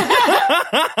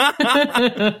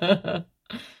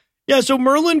 Yeah, so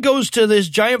Merlin goes to this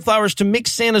giant flowers to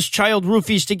mix Santa's child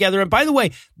roofies together. And by the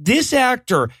way, this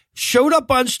actor showed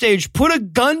up on stage, put a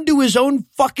gun to his own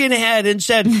fucking head and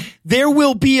said, "There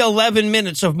will be 11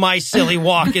 minutes of my silly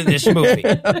walk in this movie."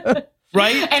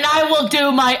 Right? And I will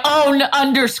do my own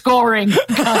underscoring.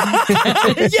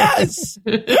 Yes.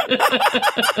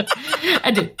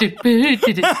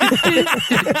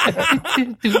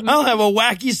 I'll have a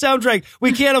wacky soundtrack.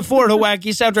 We can't afford a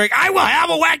wacky soundtrack. I will have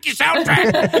a wacky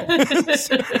soundtrack.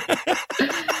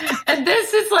 And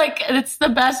this is like, it's the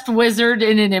best wizard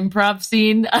in an improv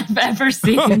scene I've ever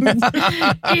seen.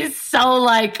 He's so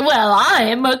like, "Well,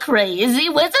 I'm a crazy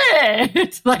wizard."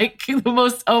 It's like the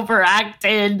most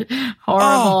overacted,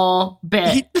 horrible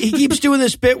bit. He keeps doing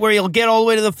this bit where he'll get all the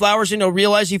way to the flowers and he'll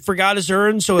realize he forgot his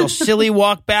urn, so he'll silly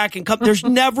walk back and come. There's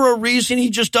never a reason. He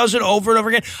just does it over and over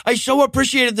again. I so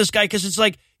appreciated this guy because it's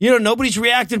like, nobody's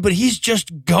reacting, but he's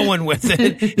just going with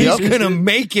it. He's going to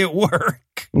make it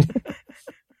work.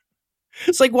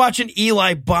 It's like watching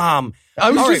Eli bomb. I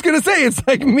was just going to say, it's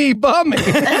like me bombing.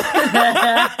 It's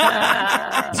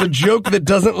a joke that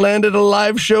doesn't land at a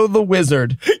live show, The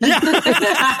Wizard.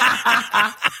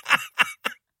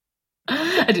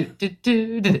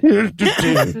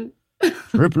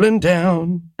 Tripling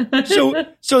down.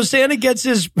 So Santa gets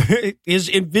his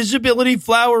invisibility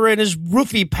flower and his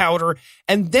roofie powder,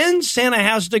 and then Santa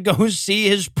has to go see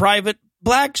his private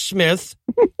blacksmith.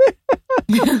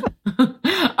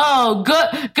 Oh,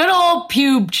 good old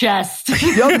pube chest.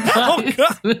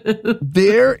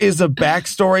 There is a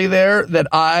backstory there that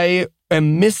I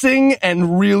am missing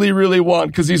and really, really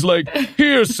want, because he's like,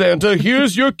 here, Santa,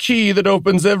 here's your key that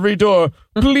opens every door.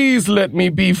 Please let me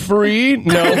be free.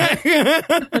 No.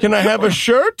 Can I have a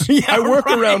shirt? Yeah, I work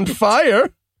around fire.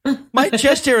 My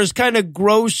chest hair is kind of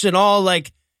gross and all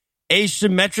like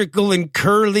asymmetrical and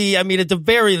curly. I mean, at the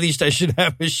very least, I should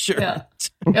have a shirt. Yeah.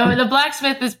 The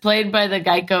blacksmith is played by the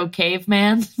Geico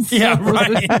caveman. Yeah,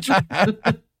 right.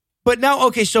 But now,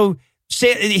 okay, so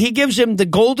he gives him the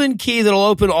golden key that'll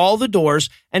open all the doors,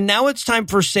 and now it's time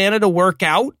for Santa to work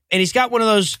out, and he's got one of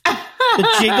those the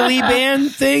jiggly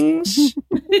band things,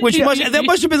 which that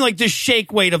must have been like the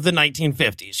shake weight of the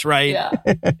 1950s, right?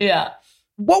 Yeah.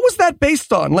 What was that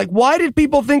based on? Like, why did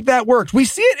people think that worked? We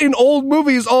see it in old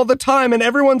movies all the time, and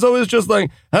everyone's always just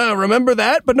like, remember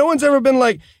that? But no one's ever been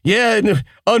like, yeah,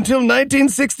 until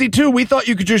 1962, we thought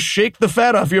you could just shake the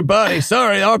fat off your body.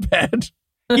 Sorry, our bad.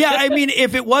 Yeah, I mean,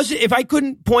 if I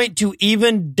couldn't point to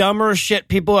even dumber shit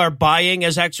people are buying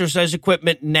as exercise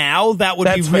equipment now, that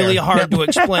would be really hard to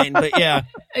explain. But yeah.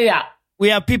 We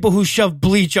have people who shove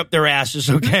bleach up their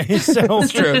asses, okay? So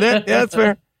that's true. That's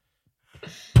fair.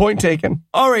 Point taken.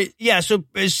 All right. Yeah. So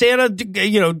Santa,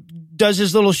 does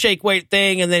his little shake weight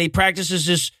thing, and then he practices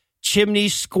his chimney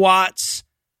squats.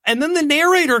 And then the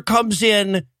narrator comes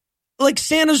in like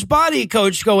Santa's body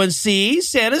coach going, see,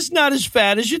 Santa's not as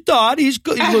fat as you thought. He's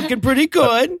looking pretty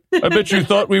good. I bet you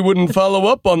thought we wouldn't follow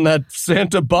up on that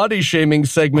Santa body shaming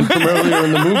segment from earlier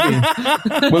in the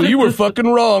movie. Well, you were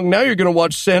fucking wrong. Now you're going to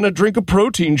watch Santa drink a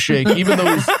protein shake, even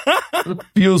though he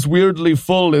feels weirdly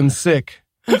full and sick.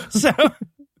 So,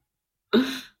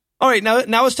 all right,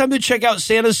 now it's time to check out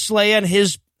Santa's sleigh and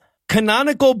his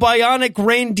canonical bionic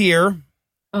reindeer.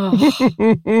 Oh,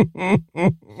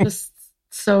 just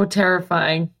so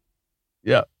terrifying.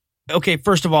 Yeah. Okay,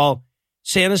 first of all,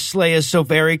 Santa's sleigh is so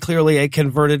very clearly a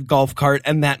converted golf cart,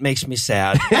 and that makes me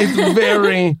sad. It's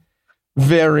very,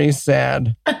 very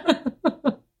sad.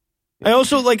 I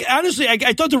also, honestly,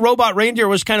 I thought the robot reindeer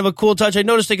was kind of a cool touch. I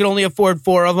noticed they could only afford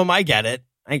 4 of them. I get it.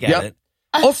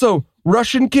 Also,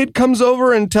 Russian kid comes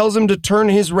over and tells him to turn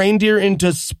his reindeer into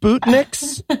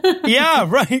Sputniks. Yeah,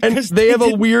 right. And they have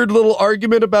a weird little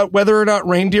argument about whether or not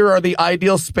reindeer are the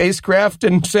ideal spacecraft.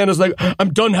 And Santa's like,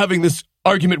 I'm done having this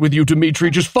argument with you, Dimitri.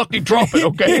 Just fucking drop it,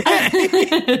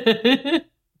 okay?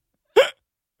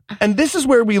 And this is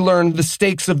where we learn the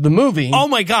stakes of the movie. Oh,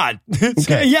 my God.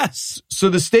 Okay. Yes. So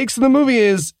the stakes of the movie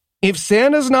is, if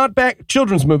Santa's not back,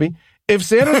 children's movie, if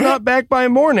Santa's not back by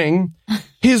morning,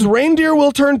 his reindeer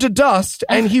will turn to dust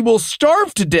and he will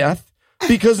starve to death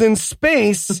because in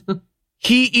space,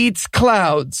 he eats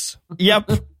clouds.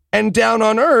 Yep. And down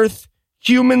on Earth,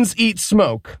 humans eat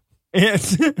smoke.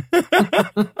 Yes.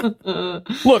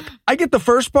 Look, I get the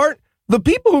first part. The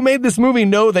people who made this movie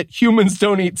know that humans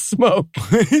don't eat smoke.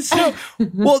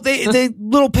 Well,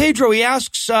 little Pedro, he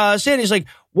asks Santa, he's like,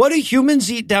 what do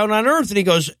humans eat down on Earth? And he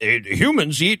goes,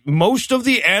 humans eat most of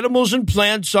the animals and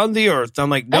plants on the Earth. I'm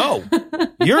like, no,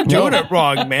 you're doing it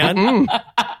wrong, man.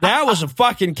 That was a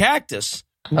fucking cactus.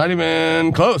 Not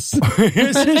even close.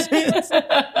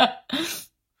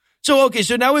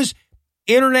 So now his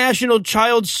international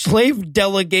child slave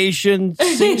delegation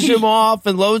sings him off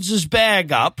and loads his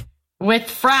bag up. With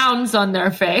frowns on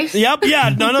their face. Yep, yeah,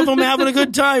 none of them having a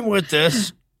good time with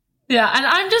this. Yeah, and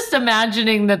I'm just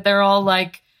imagining that they're all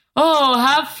like, oh,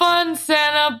 have fun,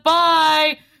 Santa,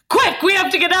 bye. Quick, we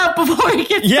have to get out before he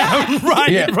gets back.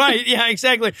 Right, yeah,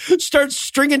 exactly. Start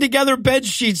stringing together bed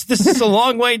sheets. This is a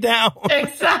long way down.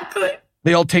 Exactly.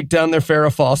 They all take down their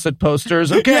Farrah Fawcett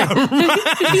posters. Okay.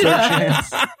 Yeah,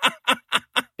 right.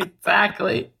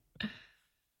 Exactly.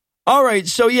 All right,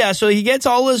 so he gets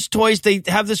all his toys. They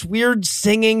have this weird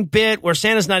singing bit where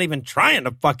Santa's not even trying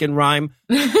to fucking rhyme.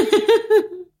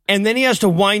 And then he has to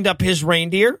wind up his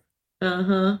reindeer.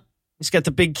 Uh-huh. He's got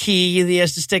the big key he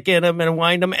has to stick in him and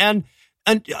wind him. And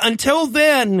until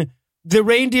then, the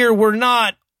reindeer were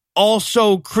not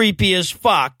also creepy as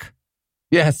fuck.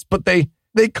 Yes, but they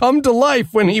come to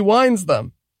life when he winds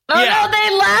them. Oh, yeah. No,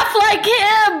 they laugh like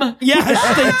him.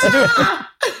 Yes,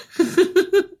 they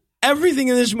do. Everything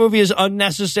in this movie is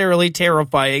unnecessarily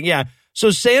terrifying. Yeah. So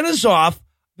Santa's off.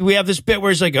 We have this bit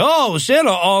where he's like, oh,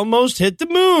 Santa almost hit the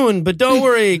moon, but don't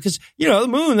worry, because, the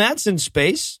moon, that's in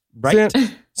space, right?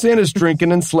 Santa's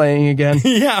drinking and slaying again.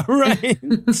 Yeah, right.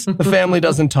 The family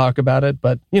doesn't talk about it,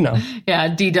 but,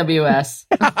 Yeah, DWS.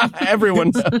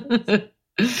 Everyone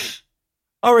does.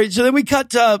 All right, so then we cut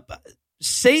to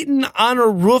Satan on a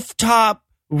rooftop,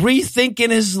 rethinking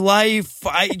his life.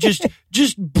 I just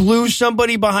blew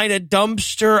somebody behind a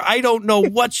dumpster. I don't know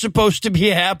what's supposed to be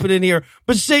happening here,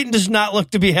 but Satan does not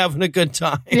look to be having a good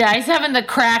time. Yeah, he's having the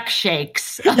crack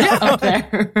shakes up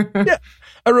there. Yeah.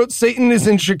 I wrote Satan is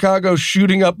in Chicago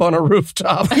shooting up on a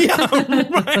rooftop. Yeah,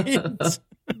 right.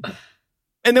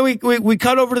 And then we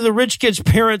cut over to the rich kid's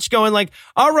parents going like,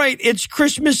 all right, it's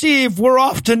Christmas Eve. We're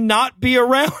off to not be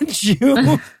around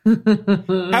you.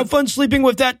 Have fun sleeping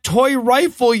with that toy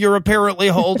rifle you're apparently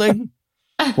holding.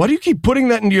 Why do you keep putting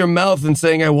that into your mouth and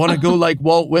saying, I want to go like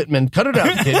Walt Whitman? Cut it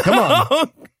out, kid. Come on.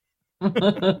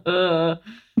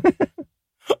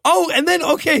 Oh, and then,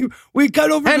 okay, we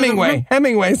cut over Hemingway.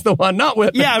 Hemingway's the one, not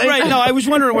Whitman. Yeah, right. No, I was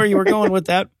wondering where you were going with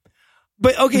that.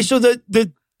 But, okay, so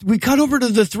we cut over to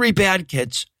the three bad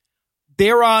kids.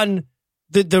 They're on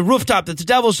the rooftop that the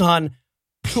devil's on,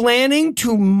 planning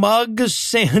to mug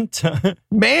Santa.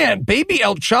 Man, baby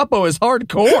El Chapo is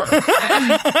hardcore.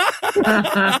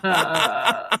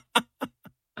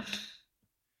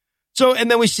 So,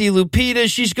 and then we see Lupita.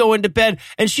 She's going to bed,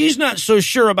 and she's not so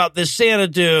sure about this Santa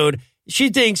dude. She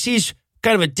thinks he's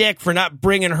kind of a dick for not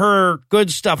bringing her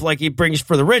good stuff like he brings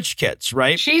for the rich kids,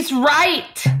 right? She's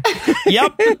right.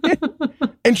 Yep.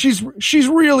 And she's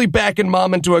really backing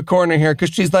Mom into a corner here because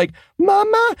she's like,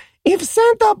 Mama, if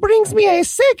Santa brings me a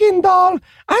second doll,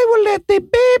 I will let the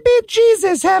baby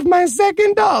Jesus have my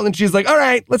second doll. And she's like, all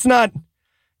right, let's not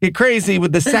get crazy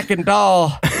with the second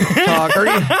doll talk, or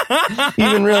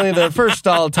even really the first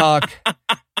doll talk.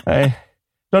 I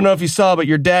don't know if you saw, but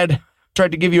your dad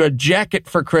tried to give you a jacket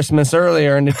for Christmas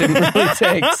earlier, and it didn't really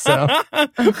take, so.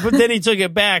 But then he took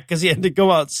it back because he had to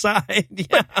go outside.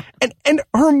 Yeah. And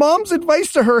her mom's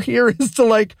advice to her here is to,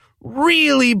 like,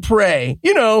 really pray.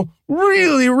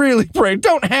 Really, really pray.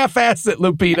 Don't half-ass it,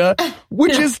 Lupita,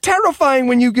 which is terrifying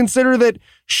when you consider that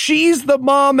she's the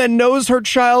mom and knows her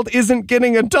child isn't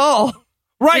getting a doll.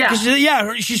 Right,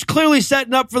 because, she's clearly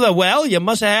setting up for you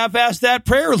must have half-assed that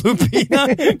prayer,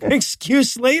 Lupita.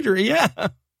 Excuse later, yeah.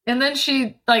 And then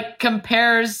she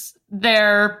compares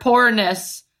their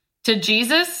poorness to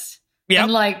Jesus. Yep.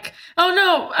 And oh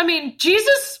no, I mean,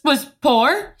 Jesus was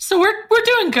poor, so we're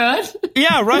doing good.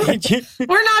 Yeah, right.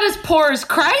 We're not as poor as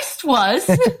Christ was.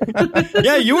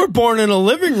 Yeah, you were born in a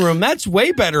living room. That's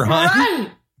way better, hon.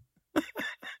 Right.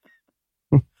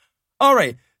 All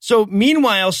right. So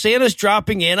meanwhile, Santa's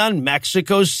dropping in on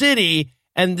Mexico City,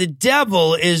 and the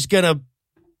devil is going to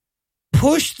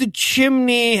push the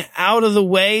chimney out of the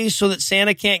way so that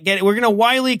Santa can't get it. We're going to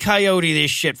Wile E. Coyote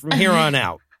this shit from here on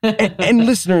out. And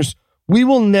listeners, we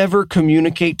will never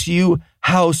communicate to you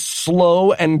how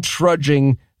slow and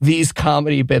trudging these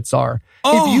comedy bits are.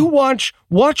 Oh. If you watch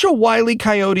a Wile E.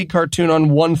 Coyote cartoon on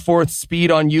 1/4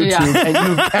 speed on YouTube, and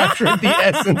you've captured the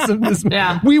essence of this.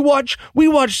 Yeah. We watch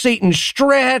Satan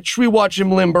stretch. We watch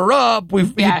him limber up. He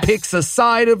picks a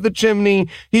side of the chimney.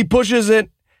 He pushes it.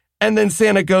 And then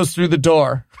Santa goes through the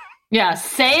door. Yeah,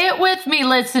 say it with me,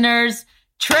 listeners.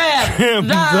 Trim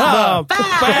the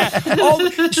fat.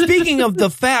 Oh, speaking of the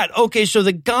fat, okay, so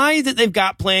the guy that they've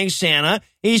got playing Santa,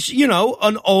 he's,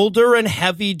 an older and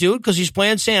heavy dude because he's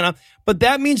playing Santa. But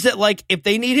that means that, if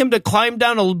they need him to climb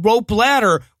down a rope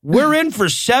ladder, we're in for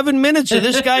 7 minutes of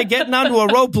this guy getting onto a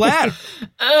rope ladder.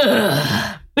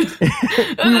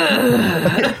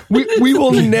 We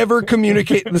will never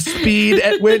communicate the speed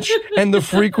at which and the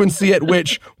frequency at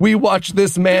which we watch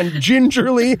this man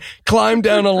gingerly climb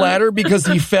down a ladder because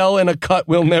he fell in a cut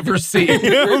we'll never see.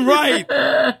 Right.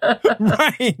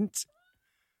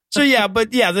 So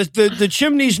the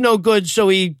chimney's no good, so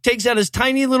he takes out his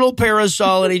tiny little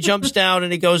parasol and he jumps down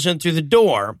and he goes in through the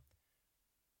door.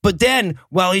 But then,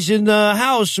 while he's in the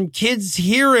house, some kids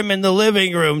hear him in the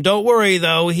living room. Don't worry,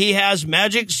 though. He has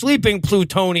magic sleeping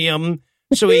plutonium,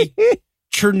 so he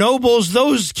Chernobyls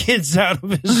those kids out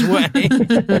of his way.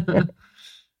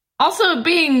 Also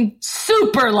being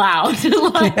super loud,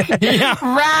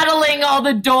 rattling all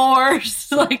the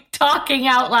doors, talking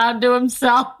out loud to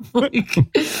himself.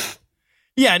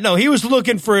 Yeah, no, he was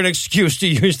looking for an excuse to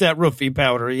use that roofie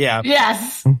powder. Yeah.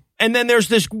 Yes. And then there's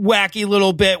this wacky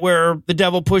little bit where the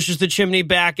devil pushes the chimney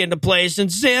back into place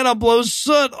and Santa blows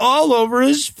soot all over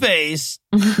his face.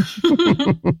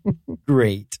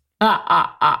 Great.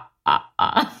 All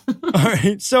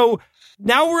right. So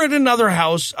now we're at another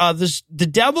house. The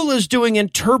devil is doing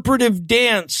interpretive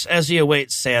dance as he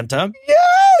awaits Santa.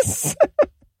 Yes!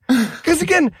 Because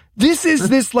again, this is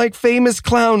this like famous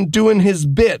clown doing his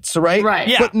bits, right? Right.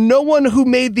 Yeah. But no one who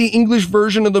made the English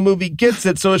version of the movie gets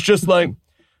it. So it's just like,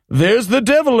 there's the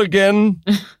devil again,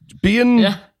 being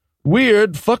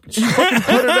weird. Fucking put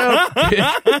it out,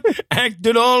 bitch.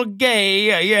 Acting all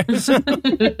gay. Yes.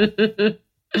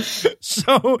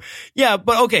 So, yeah,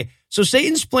 but okay. So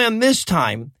Satan's plan this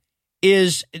time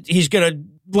is he's going to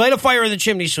light a fire in the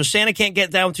chimney so Santa can't get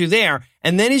down through there.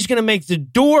 And then he's going to make the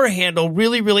door handle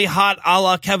really, really hot a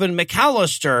la Kevin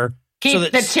McAllister.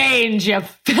 Keep the change, you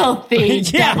filthy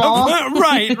devil.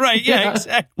 Right. Yeah,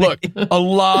 exactly. Look, a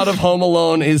lot of Home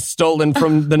Alone is stolen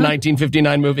from the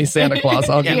 1959 movie Santa Claus.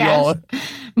 I'll give you all.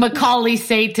 Macaulay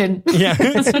Satan. Yeah.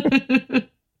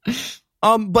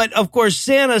 But of course,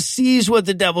 Santa sees what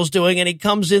the devil's doing and he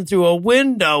comes in through a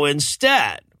window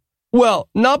instead. Well,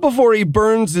 not before he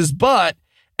burns his butt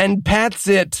and pats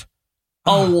it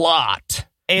a lot.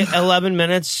 11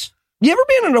 minutes. You ever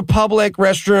been in a public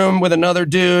restroom with another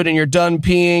dude and you're done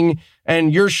peeing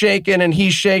and you're shaking and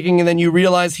he's shaking and then you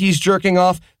realize he's jerking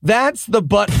off? That's the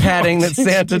butt patting that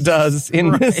Santa does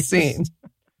in this scene.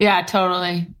 Yeah,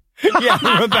 totally.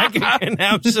 Yeah, Rebecca can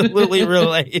absolutely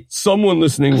relate. Someone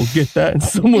listening will get that, and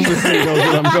someone listening knows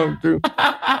what I'm going through.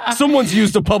 Someone's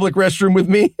used a public restroom with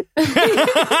me.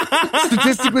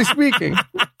 Statistically speaking,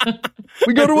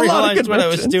 we go to a lot of conventions. What I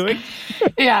was doing.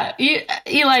 Yeah,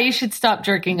 Eli, you should stop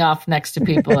jerking off next to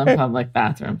people in public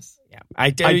bathrooms. Yeah,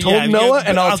 I told Noah,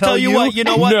 and I'll tell you what. You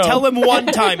know what? No. Tell him one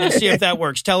time and see if that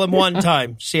works. Tell him one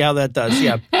time, see how that does.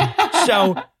 Yeah.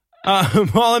 So.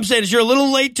 All I'm saying is you're a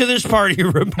little late to this party,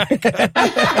 Rebecca.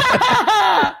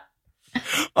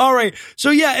 All right. So,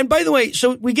 yeah. And by the way,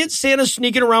 so we get Santa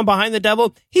sneaking around behind the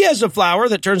devil. He has a flower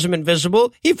that turns him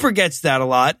invisible. He forgets that a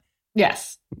lot.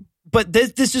 Yes. But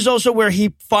this is also where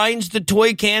he finds the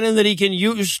toy cannon that he can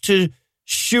use to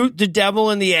shoot the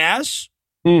devil in the ass.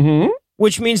 Mm-hmm.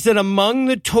 Which means that among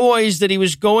the toys that he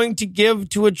was going to give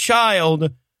to a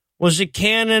child was a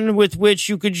cannon with which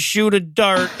you could shoot a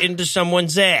dart into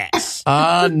someone's ass.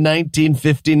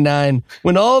 1959,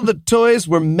 when all the toys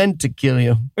were meant to kill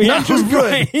you. Not just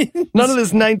good. Right. None of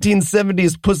this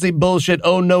 1970s pussy bullshit,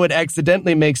 oh no, it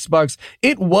accidentally makes sparks.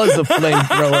 It was a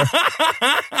flamethrower.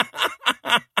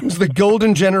 It was the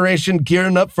golden generation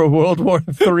gearing up for World War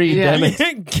III, damn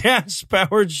it.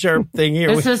 Gas-powered sharp thing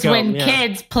here. This is when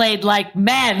kids played like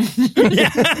men.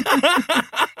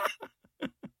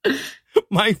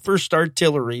 My first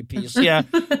artillery piece. Yeah.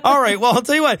 All right. Well, I'll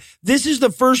tell you what. This is the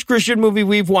first Christian movie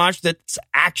we've watched that's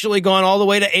actually gone all the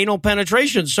way to anal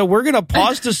penetration. So we're going to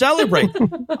pause to celebrate.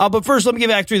 But first, let me give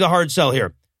Act 3 the hard sell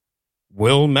here.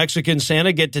 Will Mexican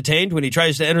Santa get detained when he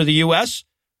tries to enter the U.S.?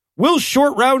 Will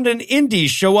Short Round and Indy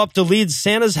show up to lead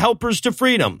Santa's helpers to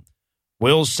freedom?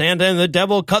 Will Santa and the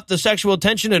devil cut the sexual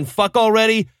tension and fuck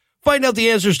already? Find out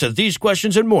the answers to these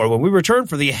questions and more when we return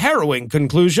for the harrowing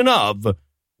conclusion of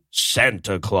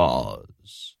Santa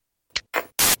Claus.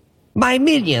 My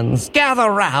minions, gather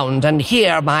round and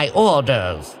hear my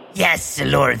orders. Yes,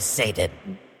 Lord Satan.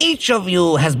 Each of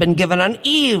you has been given an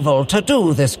evil to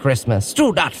do this Christmas.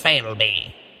 Do not fail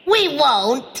me. We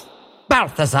won't.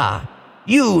 Balthazar,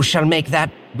 you shall make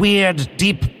that weird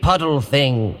deep puddle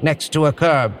thing next to a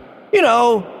curb. You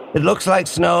know, it looks like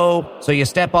snow, so you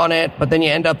step on it, but then you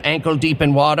end up ankle deep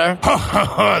in water.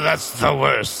 That's the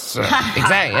worst.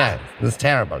 Exactly, yeah. It's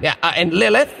terrible. Yeah, and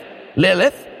Lilith,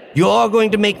 you're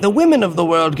going to make the women of the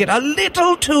world get a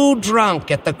little too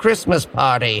drunk at the Christmas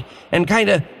party and kind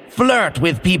of flirt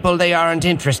with people they aren't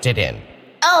interested in.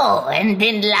 Oh, and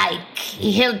then,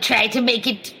 he'll try to make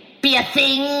it be a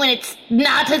thing when it's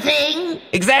not a thing?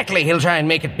 Exactly, he'll try and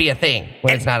make it be a thing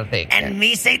when it's not a thing. And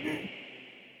me, Satan?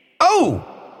 Oh!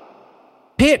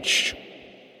 Pitch.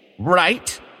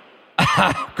 Right?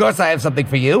 Of course I have something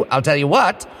for you. I'll tell you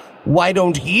what. Why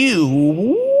don't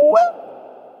you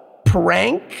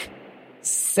prank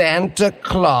Santa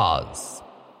Claus?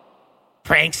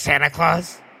 Prank Santa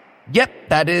Claus? Yep,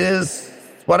 that is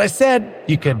what I said.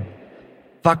 You could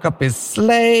fuck up his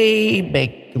sleigh,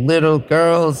 make little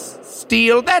girls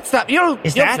steal. That stuff. You'll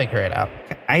figure it out.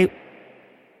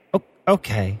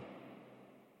 Okay.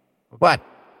 What?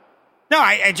 No,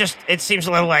 I just, it seems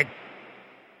a little like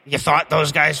you thought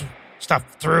those guys stuff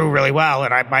through really well,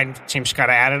 and mine seems kind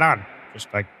of added on.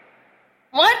 Just like.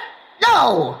 What?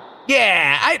 No.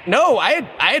 Yeah, I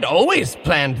had always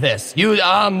planned this. You,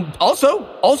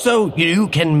 also, you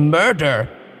can murder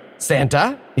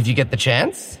Santa if you get the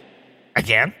chance. I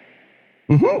can.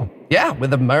 Yeah,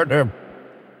 with a murder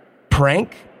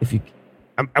prank. If you,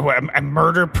 A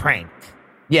murder prank.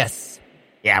 yes.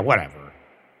 Yeah, whatever.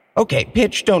 Okay,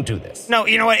 Pitch, don't do this. No,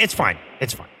 you know what? It's fine.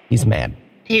 It's fine. He's mad.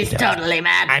 He's totally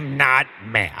mad. I'm not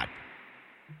mad.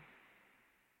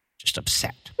 Just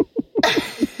upset.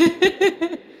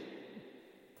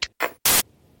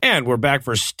 And we're back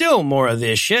for still more of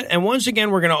this shit. And once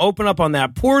again, we're going to open up on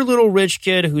that poor little rich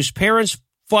kid whose parents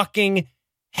fucking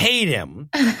hate him.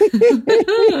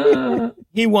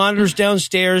 He wanders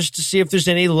downstairs to see if there's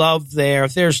any love there.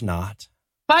 If there's not.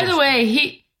 By the way,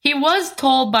 he was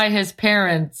told by his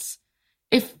parents,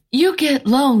 if you get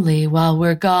lonely while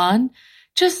we're gone,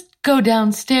 just go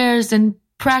downstairs and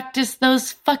practice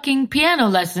those fucking piano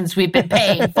lessons we've been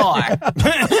paying for.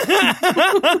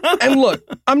 And look,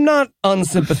 I'm not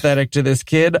unsympathetic to this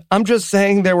kid. I'm just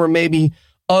saying there were maybe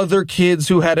other kids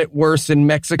who had it worse in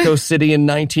Mexico City in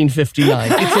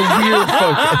 1959. It's a weird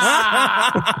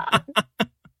focus.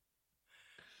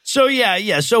 So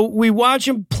yeah. So we watch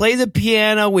him play the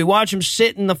piano. We watch him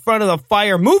sit in the front of the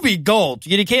fire. Movie gold.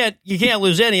 You can't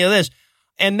lose any of this.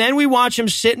 And then we watch him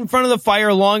sit in front of the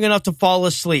fire long enough to fall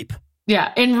asleep.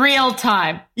 Yeah, in real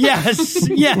time. Yes.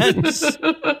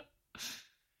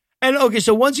 And okay,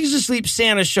 so once he's asleep,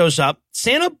 Santa shows up.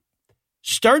 Santa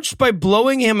starts by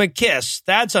blowing him a kiss.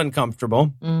 That's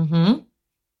uncomfortable. Mm-hmm.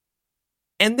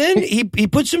 And then he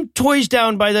puts some toys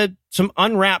down some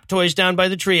unwrapped toys down by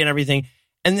the tree and everything.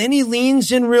 And then he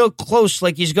leans in real close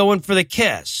like he's going for the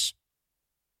kiss.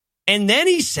 And then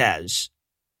he says,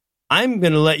 I'm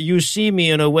going to let you see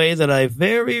me in a way that I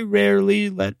very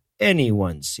rarely let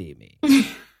anyone see me.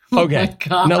 Okay.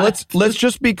 Now let's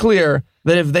just be clear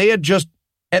that if they had just,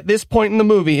 at this point in the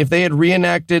movie, if they had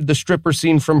reenacted the stripper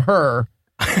scene from Her,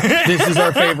 this is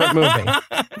our favorite movie.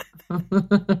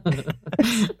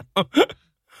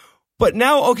 But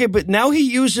now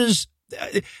he uses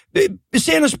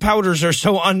Santa's powders are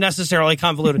so unnecessarily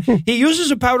convoluted. He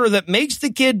uses a powder that makes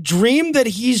the kid dream that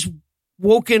he's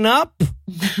woken up.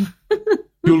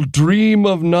 You'll dream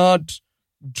of not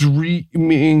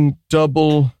dreaming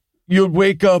double. You'll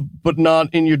wake up, but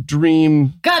not in your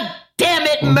dream. God damn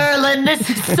it, Merlin. This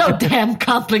is so damn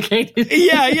complicated.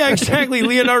 Yeah, exactly.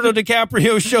 Leonardo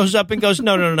DiCaprio shows up and goes,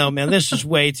 no, man, this is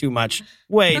way too much.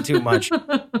 Way too much.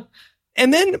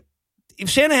 And then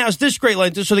Santa has this great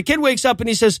line. So the kid wakes up and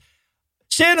he says,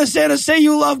 Santa, say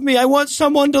you love me. I want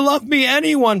someone to love me,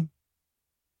 anyone.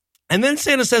 And then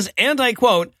Santa says, and I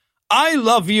quote, I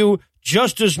love you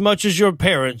just as much as your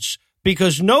parents,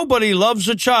 because nobody loves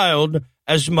a child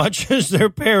as much as their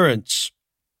parents,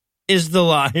 is the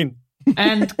line.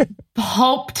 And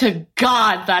hope to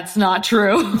God that's not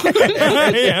true.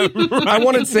 Yeah, right. I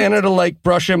wanted Santa to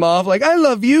brush him off. I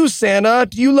love you, Santa.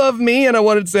 Do you love me? And I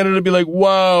wanted Santa to be like,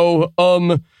 wow,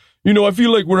 I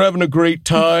feel like we're having a great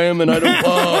time, and I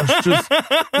don't. It's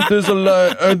just there's a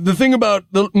lot. The thing about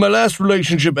my last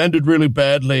relationship ended really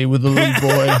badly with a little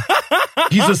boy.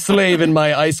 He's a slave in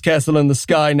my ice castle in the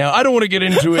sky now. I don't want to get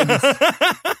into it.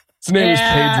 His name is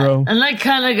Pedro. And I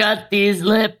kind of got these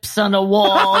lips on a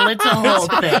wall. It's a whole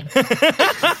thing.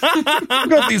 We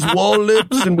got these wall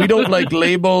lips, and we don't like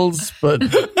labels, but.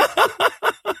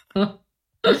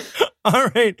 All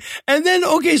right. And then,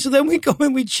 so then we go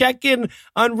and we check in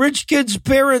on rich kids'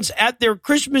 parents at their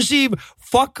Christmas Eve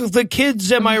fuck the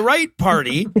kids, am I right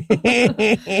party.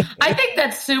 I think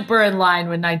that's super in line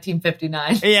with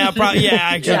 1959. Yeah,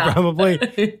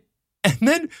 probably. And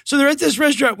then, so they're at this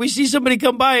restaurant. We see somebody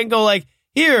come by and go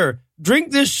here,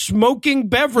 drink this smoking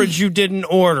beverage you didn't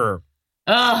order.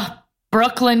 Ugh.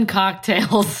 Brooklyn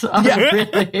cocktails.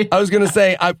 Really. I was going to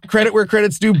say, credit where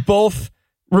credit's due. Both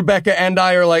Rebecca and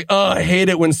I are I hate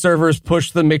it when servers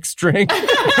push the mixed drink.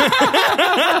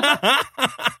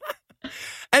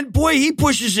 And boy, he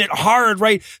pushes it hard,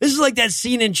 right? This is like that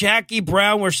scene in Jackie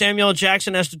Brown where Samuel L.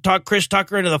 Jackson has to talk Chris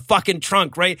Tucker into the fucking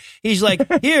trunk, right? He's like,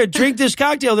 here, drink this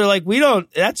cocktail. They're like,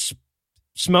 that's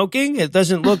smoking. It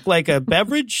doesn't look like a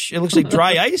beverage. It looks like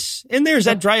dry ice in there. Is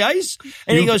that dry ice?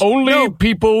 And he goes, only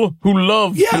people who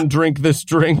love can drink this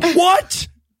drink. What?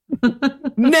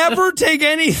 Never take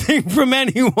anything from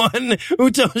anyone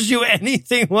who tells you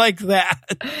anything like that.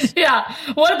 Yeah.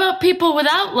 What about people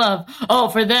without love? Oh,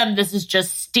 for them, this is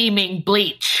just steaming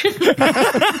bleach.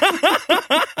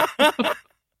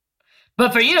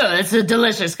 But for you, it's a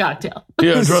delicious cocktail.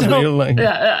 Yeah, trust me.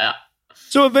 Yeah.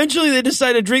 So eventually they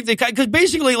decide to drink because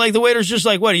basically the waiter's just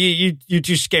like, what, are you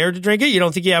too scared to drink it? You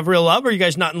don't think you have real love? Are you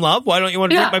guys not in love? Why don't you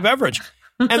want to drink my beverage?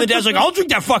 And the dad's like, I'll drink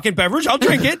that fucking beverage. I'll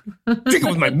drink it. Drink it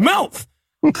with my mouth.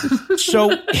 So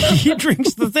he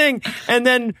drinks the thing, and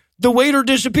then the waiter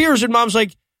disappears, and Mom's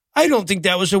like, I don't think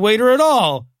that was a waiter at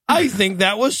all. I think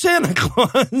that was Santa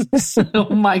Claus. Oh,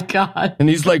 my God. And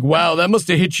he's like, wow, that must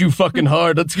have hit you fucking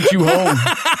hard. Let's get you home.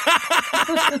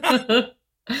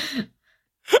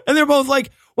 And they're both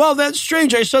like, well, that's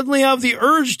strange. I suddenly have the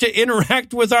urge to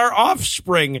interact with our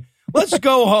offspring. Let's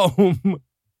go home.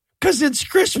 Because it's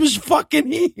Christmas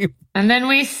fucking Eve. And then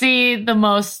we see the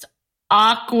most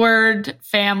awkward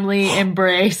family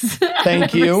embrace.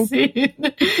 Thank you.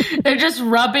 They're just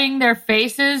rubbing their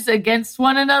faces against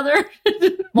one another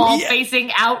while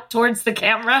facing out towards the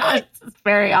camera. It's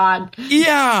very odd.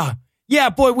 Yeah. Yeah,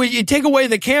 boy, when you take away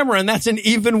the camera, and that's an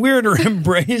even weirder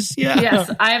embrace. Yeah. Yes,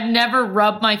 I have never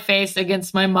rubbed my face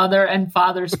against my mother and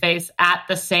father's face at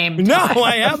the same time. No,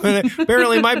 I haven't.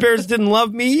 Apparently, my parents didn't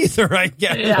love me either, I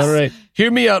guess. Yes. All right.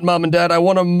 Hear me out, Mom and Dad. I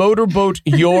want to motorboat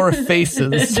your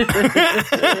faces.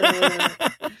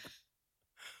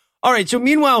 All right, so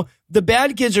meanwhile, the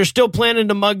bad kids are still planning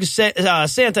to mug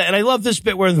Santa, and I love this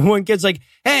bit where the one kid's like,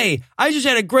 hey, I just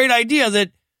had a great idea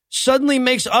that suddenly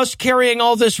makes us carrying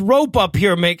all this rope up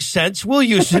here make sense. We'll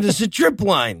use it as a trip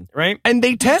line, right? And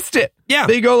they test it. Yeah.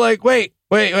 They go like, wait.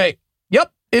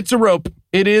 Yep, it's a rope.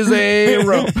 It is a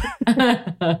rope.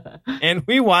 And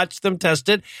we watch them test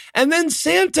it. And then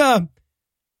Santa,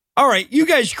 all right, you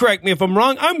guys correct me if I'm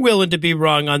wrong. I'm willing to be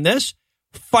wrong on this.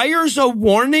 Fires a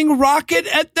warning rocket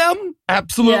at them.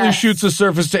 Absolutely shoots a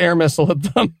surface-to-air missile at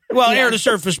them. Well, air to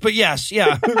surface, but yes,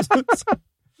 yeah.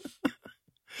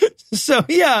 So,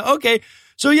 yeah, okay.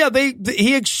 So, yeah,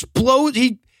 he explodes.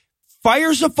 He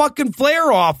fires a fucking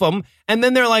flare off them. And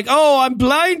then they're like, oh, I'm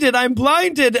blinded.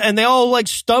 And they all like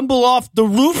stumble off the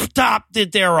rooftop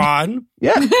that they're on.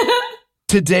 Yeah.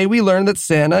 Today we learned that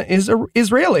Santa is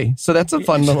Israeli. So that's a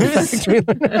fun little fact.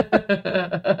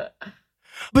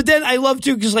 But then I love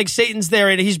too, because like Satan's there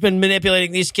and he's been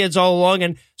manipulating these kids all along.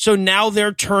 And so now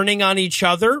they're turning on each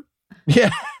other.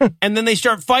 Yeah. And then they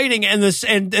start fighting, and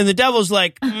the devil's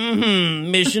like,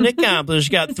 mission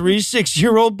accomplished. Got 3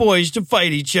 6-year-old boys to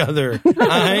fight each other.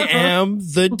 I am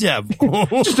the devil.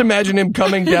 Just imagine him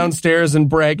coming downstairs and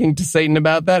bragging to Satan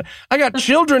about that. I got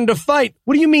children to fight.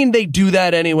 What do you mean they do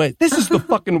that anyway? This is the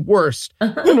fucking worst.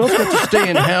 You know, I've got to stay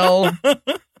in hell.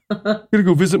 Gonna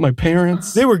go visit my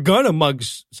parents. They were gonna mug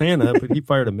Santa, but he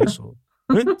fired a missile.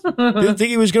 Didn't think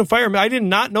he was gonna fire me. I did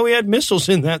not know he had missiles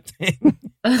in that thing.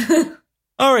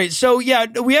 All right, so yeah,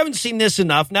 we haven't seen this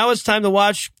enough. Now it's time to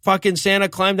watch fucking Santa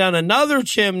climb down another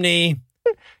chimney.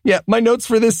 Yeah, my notes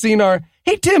for this scene are,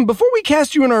 hey, Tim, before we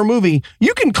cast you in our movie,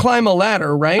 you can climb a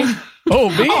ladder, right? Oh,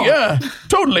 me? Yeah,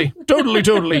 totally.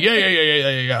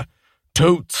 Yeah.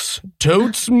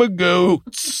 Totes my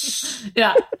goats.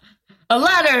 Yeah. A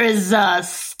ladder is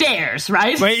stairs,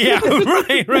 right? Right, yeah,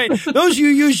 right. Those you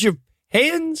use your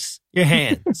hands.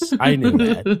 I knew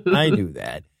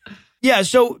that. Yeah,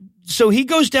 so he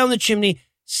goes down the chimney.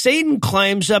 Satan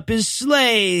climbs up his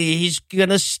sleigh. He's going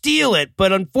to steal it.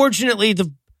 But unfortunately,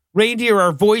 the reindeer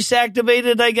are voice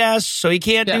activated, I guess, so he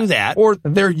can't do that. Or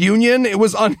their union. It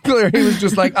was unclear. He was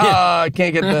just like, I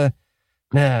can't get the...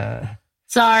 Nah.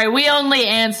 Sorry, we only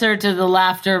answer to the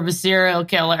laughter of a serial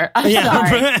killer. I'm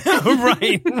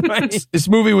sorry. Right. This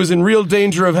movie was in real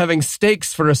danger of having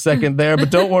stakes for a second there, but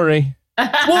don't worry.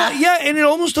 Well, yeah, and it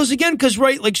almost does again, because,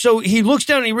 so he looks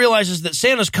down and he realizes that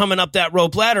Santa's coming up that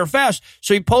rope ladder fast,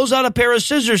 so he pulls out a pair of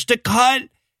scissors to cut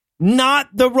not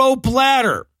the rope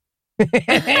ladder.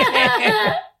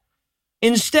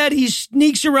 Instead, he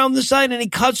sneaks around the side and he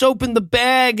cuts open the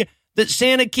bag that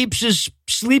Santa keeps his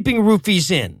sleeping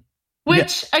roofies in.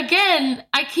 Which, again,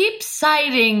 I keep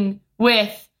siding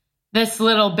with this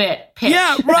little bit pitch.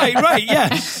 Yeah, right,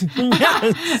 yes.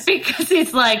 Because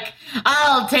he's like,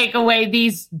 I'll take away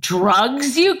these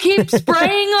drugs you keep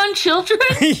spraying on children.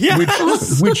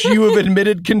 Which you have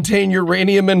admitted contain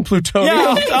uranium and plutonium.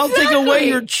 Yeah, I'll take away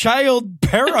your child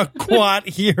paraquat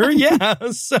here. Yeah,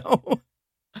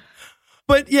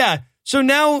 so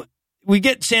now we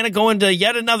get Santa going to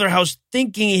yet another house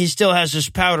thinking he still has his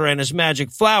powder and his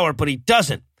magic flower, but he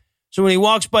doesn't. So when he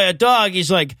walks by a dog, he's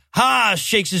like,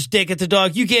 shakes his dick at the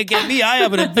dog. You can't get me. I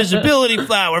have an invisibility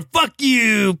flower. Fuck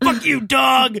you,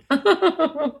 dog.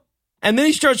 And then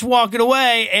he starts walking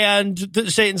away, and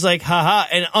Satan's like,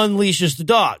 and unleashes the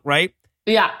dog, right?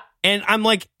 Yeah. And I'm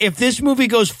like, if this movie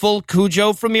goes full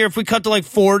Cujo from here, if we cut to like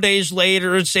 4 days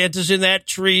later and Santa's in that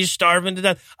tree starving to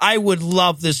death, I would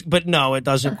love this. But no, it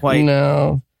doesn't quite.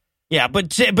 No. Yeah, but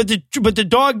the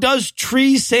dog does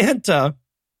tree Santa.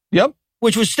 Yep.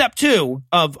 which was step 2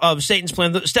 of Satan's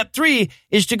plan. Step 3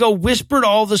 is to go whisper to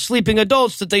all the sleeping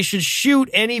adults that they should shoot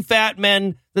any fat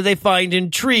men that they find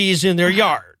in trees in their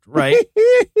yard, right?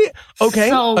 Okay,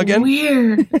 So again,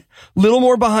 weird. little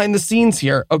more behind the scenes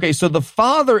here. Okay, so the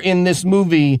father in this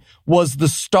movie was the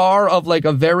star of like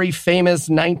a very famous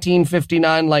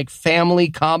 1959 like family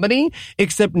comedy,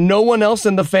 except no one else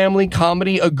in the family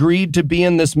comedy agreed to be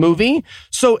in this movie.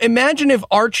 So imagine if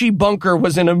Archie Bunker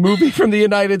was in a movie from the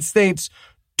United States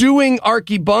doing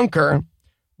Archie Bunker,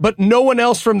 but no one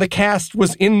else from the cast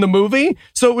was in the movie.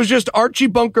 So it was just Archie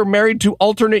Bunker married to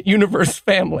alternate universe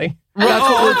family. That's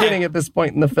what we're getting at this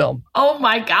point in the film. Oh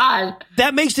my God.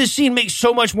 That makes this scene make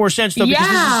so much more sense, though, because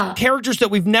this is characters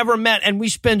that we've never met, and we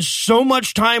spend so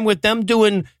much time with them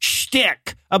doing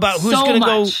shtick about who's So going to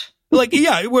go. much. Like,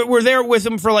 yeah, we're there with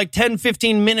them for like 10,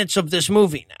 15 minutes of this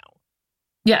movie now.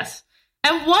 Yes.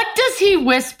 And what does he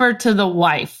whisper to the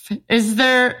wife? Is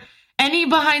there any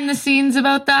behind the scenes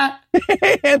about that?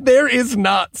 And there is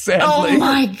not, sadly. Oh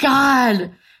my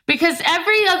God. Because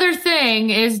every other thing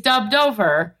is dubbed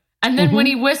over. And then when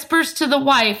he whispers to the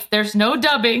wife, there's no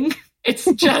dubbing. It's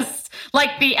just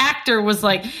like the actor was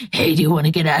like, hey, do you want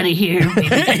to get out of here? Maybe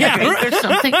drink or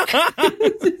something.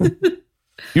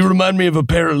 You remind me of a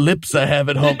pair of lips I have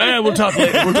at home. We'll talk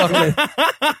later. We'll talk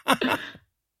later.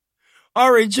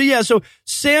 All right, so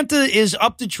Santa is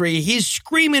up the tree. He's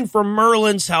screaming for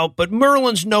Merlin's help, but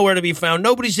Merlin's nowhere to be found.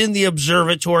 Nobody's in the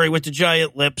observatory with the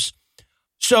giant lips.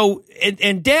 So,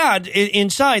 and Dad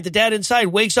inside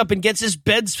wakes up and gets his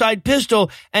bedside pistol,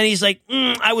 and he's like,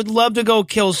 I would love to go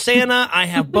kill Santa. I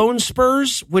have bone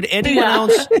spurs. Would anyone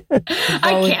else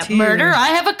I can't murder. I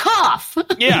have a cough.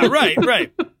 Yeah,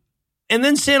 right. And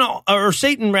then Satan, I'm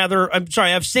sorry,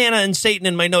 I have Santa and Satan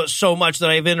in my notes so much that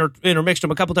I've intermixed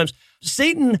them a couple times.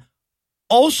 Satan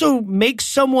also makes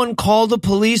someone call the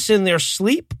police in their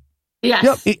sleep.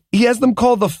 Yes. Yep, he has them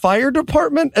call the fire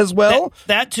department as well.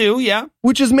 That too, yeah.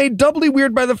 Which is made doubly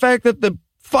weird by the fact that the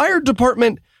fire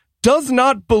department does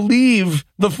not believe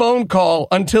the phone call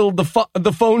until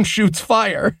the phone shoots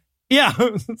fire. Yeah.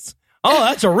 Oh,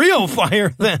 that's a real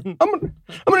fire then. I'm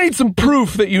gonna need some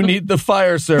proof that you need the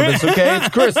fire service, okay? It's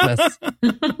Christmas.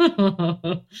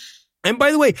 And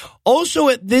by the way, also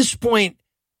at this point,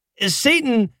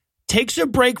 Satan takes a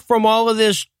break from all of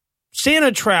this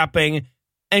Santa trapping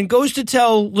and goes to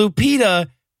tell Lupita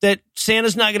that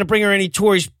Santa's not going to bring her any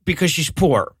toys because she's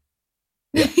poor.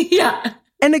 Yeah.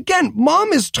 And again,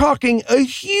 Mom is talking a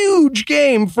huge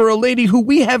game for a lady who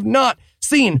we have not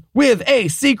seen with a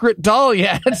secret doll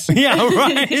yet. Yeah,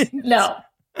 right. No.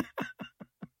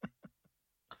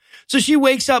 So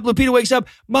Lupita wakes up,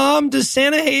 Mom, does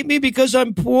Santa hate me because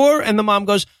I'm poor? And the mom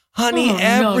goes, honey,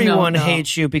 everyone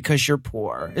hates you because you're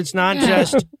poor. It's not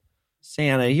just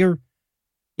Santa. You're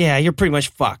pretty much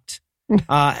fucked.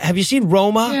 Have you seen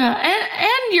Roma? Yeah,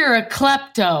 and you're a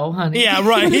klepto, honey. Yeah,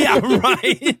 right. Yeah,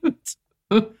 right.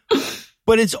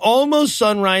 But it's almost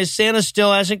sunrise. Santa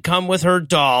still hasn't come with her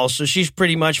doll, so she's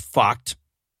pretty much fucked.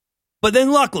 But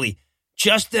then luckily,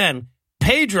 just then,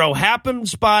 Pedro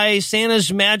happens by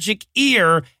Santa's magic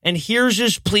ear and hears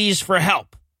his pleas for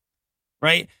help,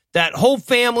 right? That whole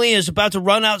family is about to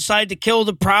run outside to kill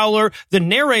the prowler. The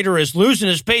narrator is losing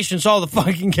his patience all the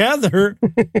fucking together.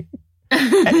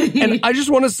 And I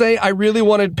just want to say, I really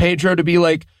wanted Pedro to be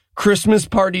like Christmas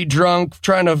party drunk,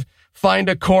 trying to find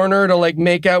a corner to like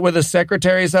make out with a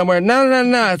secretary somewhere. No,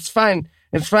 it's fine.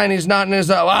 It's fine. He's not in his,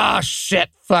 shit.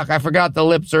 Fuck. I forgot the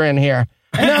lips are in here.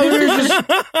 No, we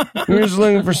were just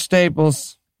looking for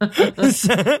staples.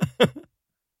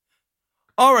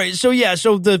 All right. So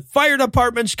the fire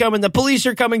department's coming. The police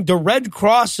are coming. The Red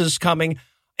Cross is coming.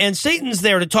 And Satan's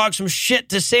there to talk some shit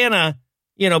to Santa,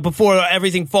 before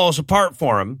everything falls apart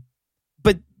for him.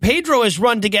 But Pedro has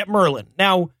run to get Merlin.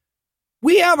 Now,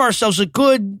 we have ourselves a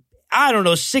good,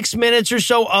 6 minutes or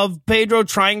so of Pedro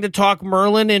trying to talk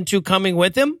Merlin into coming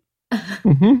with him.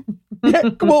 Mm-hmm. Yeah,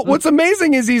 well, what's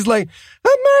amazing is he's like,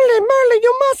 Merlin,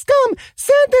 you must come.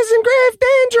 Santa's in grave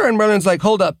danger. And Merlin's like,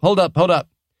 hold up.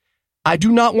 I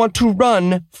do not want to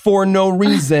run for no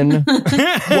reason.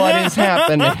 What is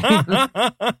happening?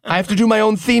 I have to do my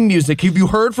own theme music. Have you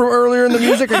heard from earlier in the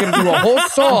music? I'm going to do a whole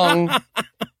song.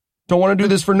 Don't want to do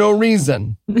this for no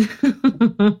reason.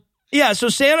 Yeah, so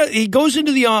Santa, he goes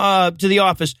into the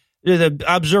office, the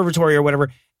observatory or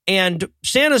whatever, and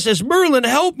Santa says, Merlin,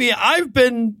 help me. I've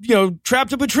been,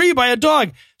 trapped up a tree by a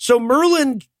dog. So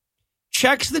Merlin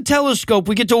checks the telescope.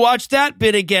 We get to watch that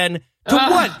bit again. To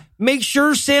what? Make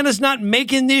sure Santa's not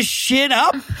making this shit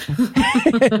up?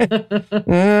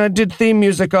 I did theme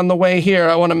music on the way here.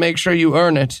 I want to make sure you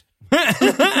earn it.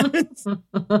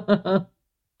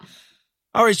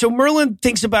 All right, so Merlin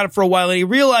thinks about it for a while, and he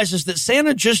realizes that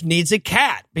Santa just needs a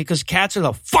cat because cats are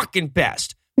the fucking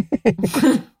best.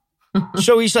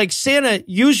 So he's like, Santa,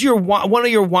 use one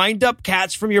of your wind-up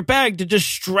cats from your bag to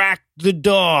distract the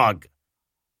dog.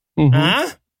 Mm-hmm. Huh?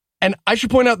 And I should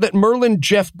point out that Merlin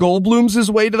Jeff Goldblum's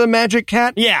his way to the magic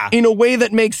cat. Yeah. In a way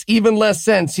that makes even less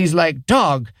sense. He's like,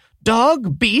 dog,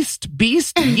 beast,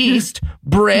 yeast,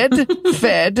 bread,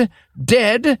 fed,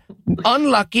 dead,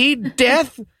 unlucky,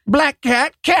 death, black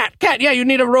cat. Yeah, you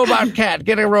need a robot cat.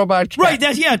 Get a robot cat.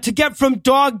 Right, to get from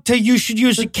dog to you should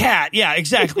use a cat. Yeah,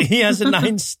 exactly. He has a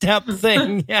 9-step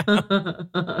thing. Yeah.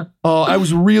 Oh, I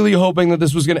was really hoping that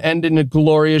this was going to end in a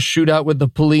glorious shootout with the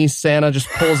police. Santa just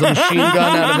pulls a machine gun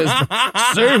out of his...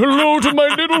 Say hello to my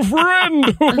little friend.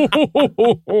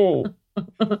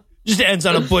 Just ends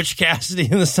on a Butch Cassidy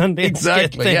in the Sundance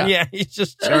exactly, thing. yeah. He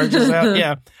just charges out.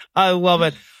 Yeah, I love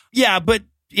it. Yeah, but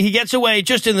he gets away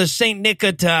just in the St. Nick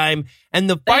of time, and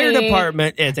the fire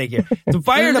department... Yeah, thank you. The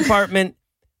fire department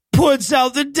puts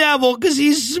out the devil because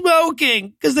he's smoking,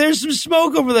 because there's some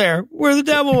smoke over there where the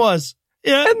devil was.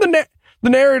 Yeah. And the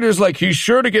narrator's like, he's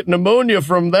sure to get pneumonia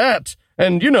from that.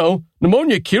 And,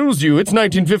 pneumonia kills you. It's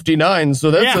 1959,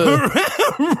 so that's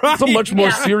that's a much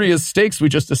more serious stakes we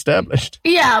just established.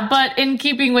 Yeah, but in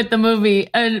keeping with the movie,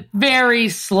 a very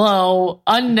slow,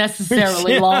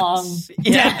 unnecessarily long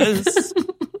death.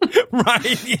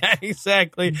 Right, yeah,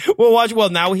 exactly. Well,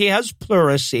 now he has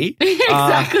pleurisy.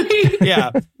 Exactly.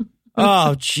 Yeah.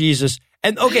 Oh, Jesus.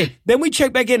 And, okay, then we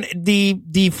check back in.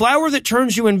 The flower that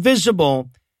turns you invisible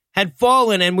had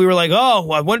fallen, and we were like,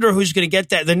 oh, I wonder who's going to get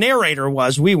that. The narrator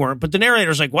was. We weren't. But the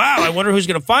narrator's like, wow, I wonder who's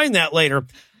going to find that later.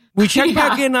 We check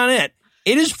back in on it.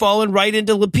 It has fallen right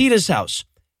into Lupita's house.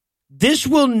 This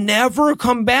will never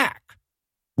come back.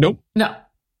 Nope. No.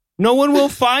 No one will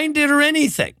find it or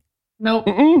anything. Nope.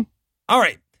 All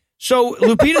right. So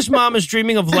Lupita's mom is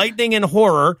dreaming of lightning and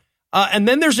horror. And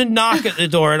then there's a knock at the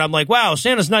door, and I'm like, wow,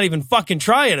 Santa's not even fucking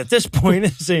trying at this point,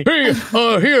 is he? Hey,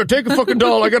 here, take a fucking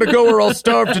doll. I gotta go or I'll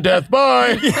starve to death.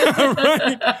 Bye. Yeah,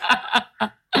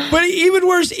 right. But even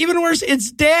worse,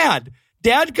 it's Dad.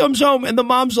 Dad comes home, and the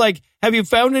mom's like, have you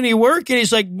found any work? And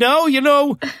he's like, no,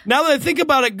 now that I think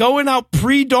about it, going out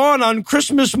pre-dawn on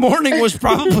Christmas morning was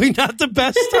probably not the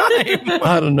best time.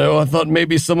 I don't know. I thought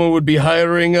maybe someone would be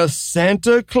hiring a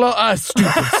Santa Claus.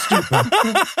 Stupid.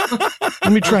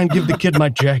 Let me try and give the kid my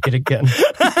jacket again.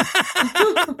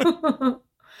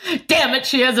 Damn it,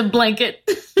 she has a blanket.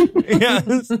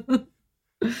 Yes.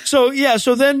 So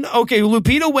then,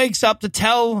 Lupita wakes up to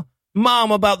tell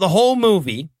Mom about the whole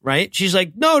movie, right? She's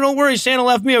like, no, don't worry, Santa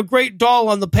left me a great doll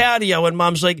on the patio. And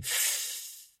Mom's like,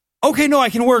 okay, no, I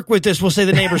can work with this. We'll say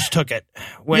the neighbors took it.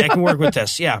 I can work with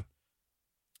this, yeah.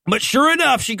 But sure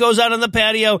enough, she goes out on the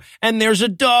patio, and there's a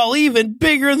doll even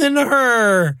bigger than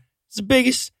her. It's the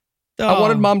biggest doll. I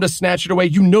wanted Mom to snatch it away.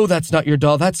 You know that's not your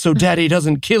doll. That's so Daddy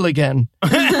doesn't kill again.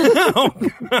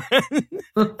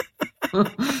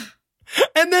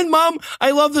 And then Mom,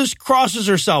 I love this, crosses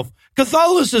herself.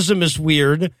 Catholicism is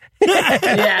weird.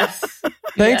 Yes.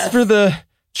 Thanks for the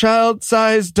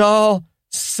child-sized doll.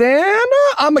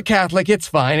 Santa? I'm a Catholic. It's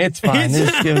fine.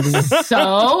 So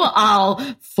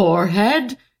I'll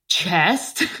forehead,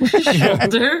 chest,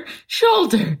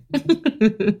 shoulder.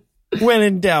 When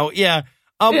in doubt, yeah.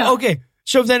 Okay,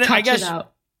 so then I guess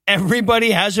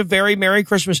everybody has a very Merry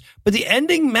Christmas. But the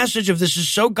ending message of this is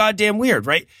so goddamn weird,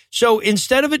 right? So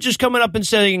instead of it just coming up and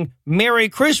saying Merry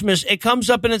Christmas, it comes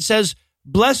up and it says,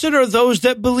 blessed are those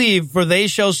that believe, for they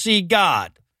shall see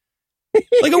God.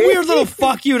 Like a weird little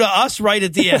fuck you to us right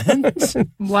at the end.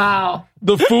 Wow.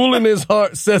 The fool in his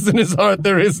heart says in his heart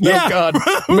there is no God.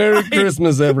 Merry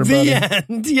Christmas, everybody. The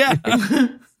end, yeah.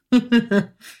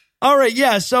 All right,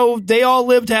 yeah, so they all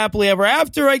lived happily ever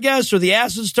after, I guess, or the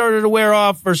acid started to wear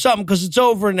off or something because it's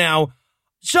over now.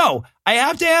 So I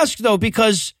have to ask, though,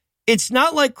 because it's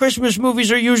not like Christmas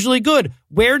movies are usually good.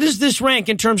 Where does this rank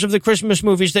in terms of the Christmas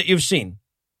movies that you've seen?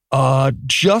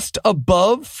 Just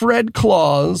above Fred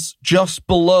Claus, just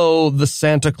below the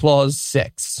Santa Claus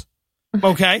 6.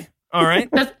 Okay, all right.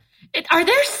 Are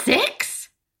there 6?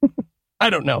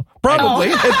 I don't know.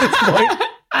 Probably at this point.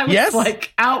 I was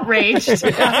outraged.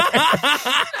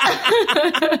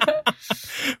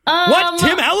 What?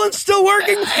 Tim Allen's still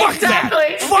working? Fuck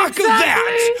exactly, that. Fuck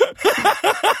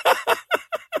that.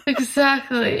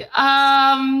 Exactly.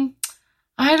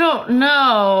 I don't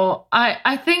know.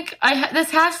 I think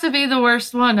this has to be the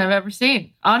worst one I've ever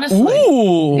seen, honestly.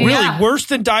 Ooh, really? Yeah. Worse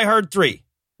than Die Hard 3?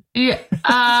 Yeah, No,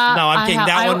 I'm kidding.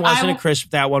 That one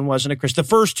wasn't a Christmas. The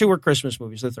first two were Christmas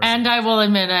movies. The third. And I will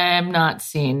admit, I have not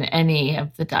seen any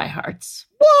of the Die Hards.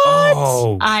 What?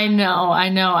 Oh. I know.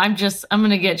 I'm going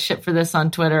to get shit for this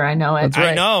on Twitter. I know it.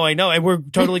 I know. And we're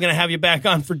totally going to have you back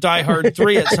on for Die Hard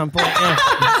 3 at some point.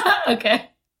 Yeah. Okay.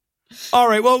 All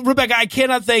right. Well, Rebecca, I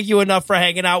cannot thank you enough for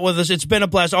hanging out with us. It's been a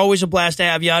blast. Always a blast to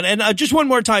have you on. And just one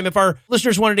more time, if our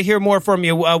listeners wanted to hear more from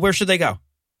you, where should they go?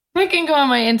 They can go on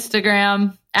my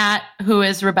Instagram at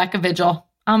whoisRebeccaVigil.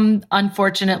 I'm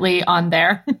unfortunately on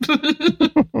there.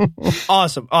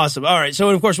 Awesome. All right. So,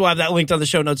 of course, we'll have that linked on the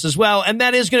show notes as well. And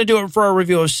that is going to do it for our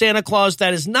review of Santa Claus.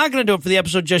 That is not going to do it for the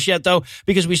episode just yet, though,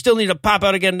 because we still need to pop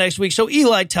out again next week. So,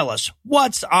 Eli, tell us,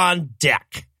 what's on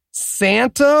deck?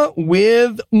 Santa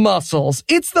with muscles.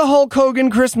 It's the Hulk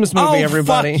Hogan Christmas movie,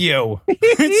 everybody. Fuck you.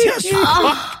 It's just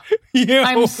fuck you.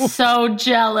 I'm so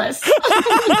jealous.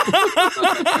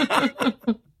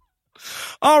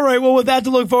 All right. Well, with that to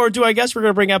look forward to, I guess we're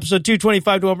going to bring episode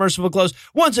 225 to a merciful close.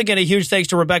 Once again, a huge thanks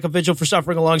to Rebecca Vigil for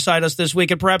suffering alongside us this week,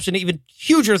 and perhaps an even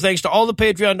huger thanks to all the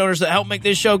Patreon donors that help make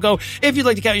this show go. If you'd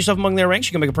like to count yourself among their ranks,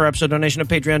 you can make a per episode donation at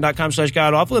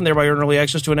patreon.com/godawful and thereby earn early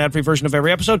access to an ad-free version of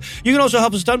every episode. You can also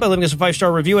help us a ton by leaving us a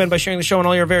 5-star review and by sharing the show on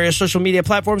all your various social media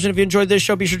platforms. And if you enjoyed this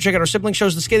show, be sure to check out our sibling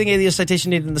shows, The Scathing Atheist, Citation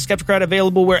Needed, and The Skeptocrat,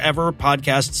 available wherever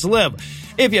podcasts live.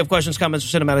 If you have questions,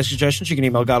 comments, or cinematic suggestions, you can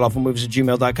email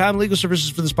godawfulmovies@gmail.com. Legal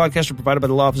services for this podcast are provided by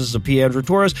the law offices of P. Andrew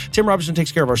Torres. Tim Robertson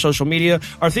takes care of our social media.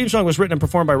 Our theme song was written and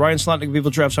performed by Ryan Slotnick of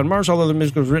Evil Drafts on Mars. All other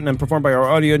music was written and performed by our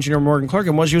audio engineer, Morgan Clark,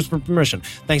 and was used for permission.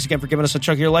 Thanks again for giving us a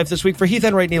chunk of your life this week. For Heath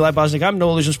Enright and Eli Bosnick, I'm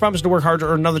Noah Illusions. Promise to work hard to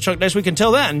earn another chunk next week.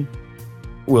 Until then,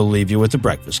 we'll leave you with the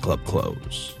Breakfast Club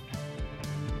close.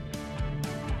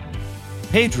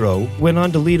 Pedro went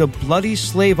on to lead a bloody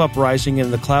slave uprising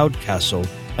in the Cloud Castle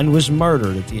and was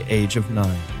murdered at the age of 9.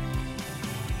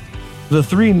 The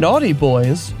 3 naughty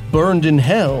boys burned in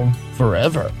hell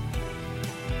forever.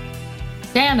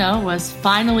 Santa was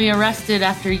finally arrested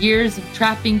after years of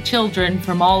trapping children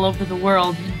from all over the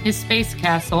world in his space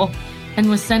castle and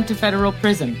was sent to federal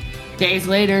prison. Days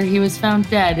later, he was found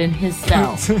dead in his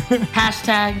cell.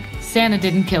 Hashtag Santa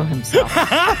didn't kill himself.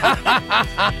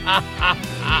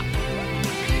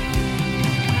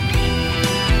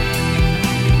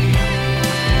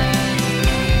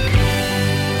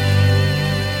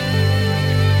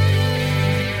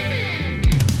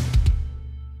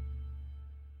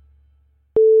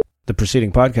 The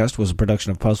preceding podcast was a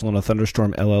production of Puzzle and a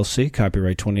Thunderstorm, LLC.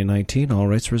 Copyright 2019. All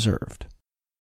rights reserved.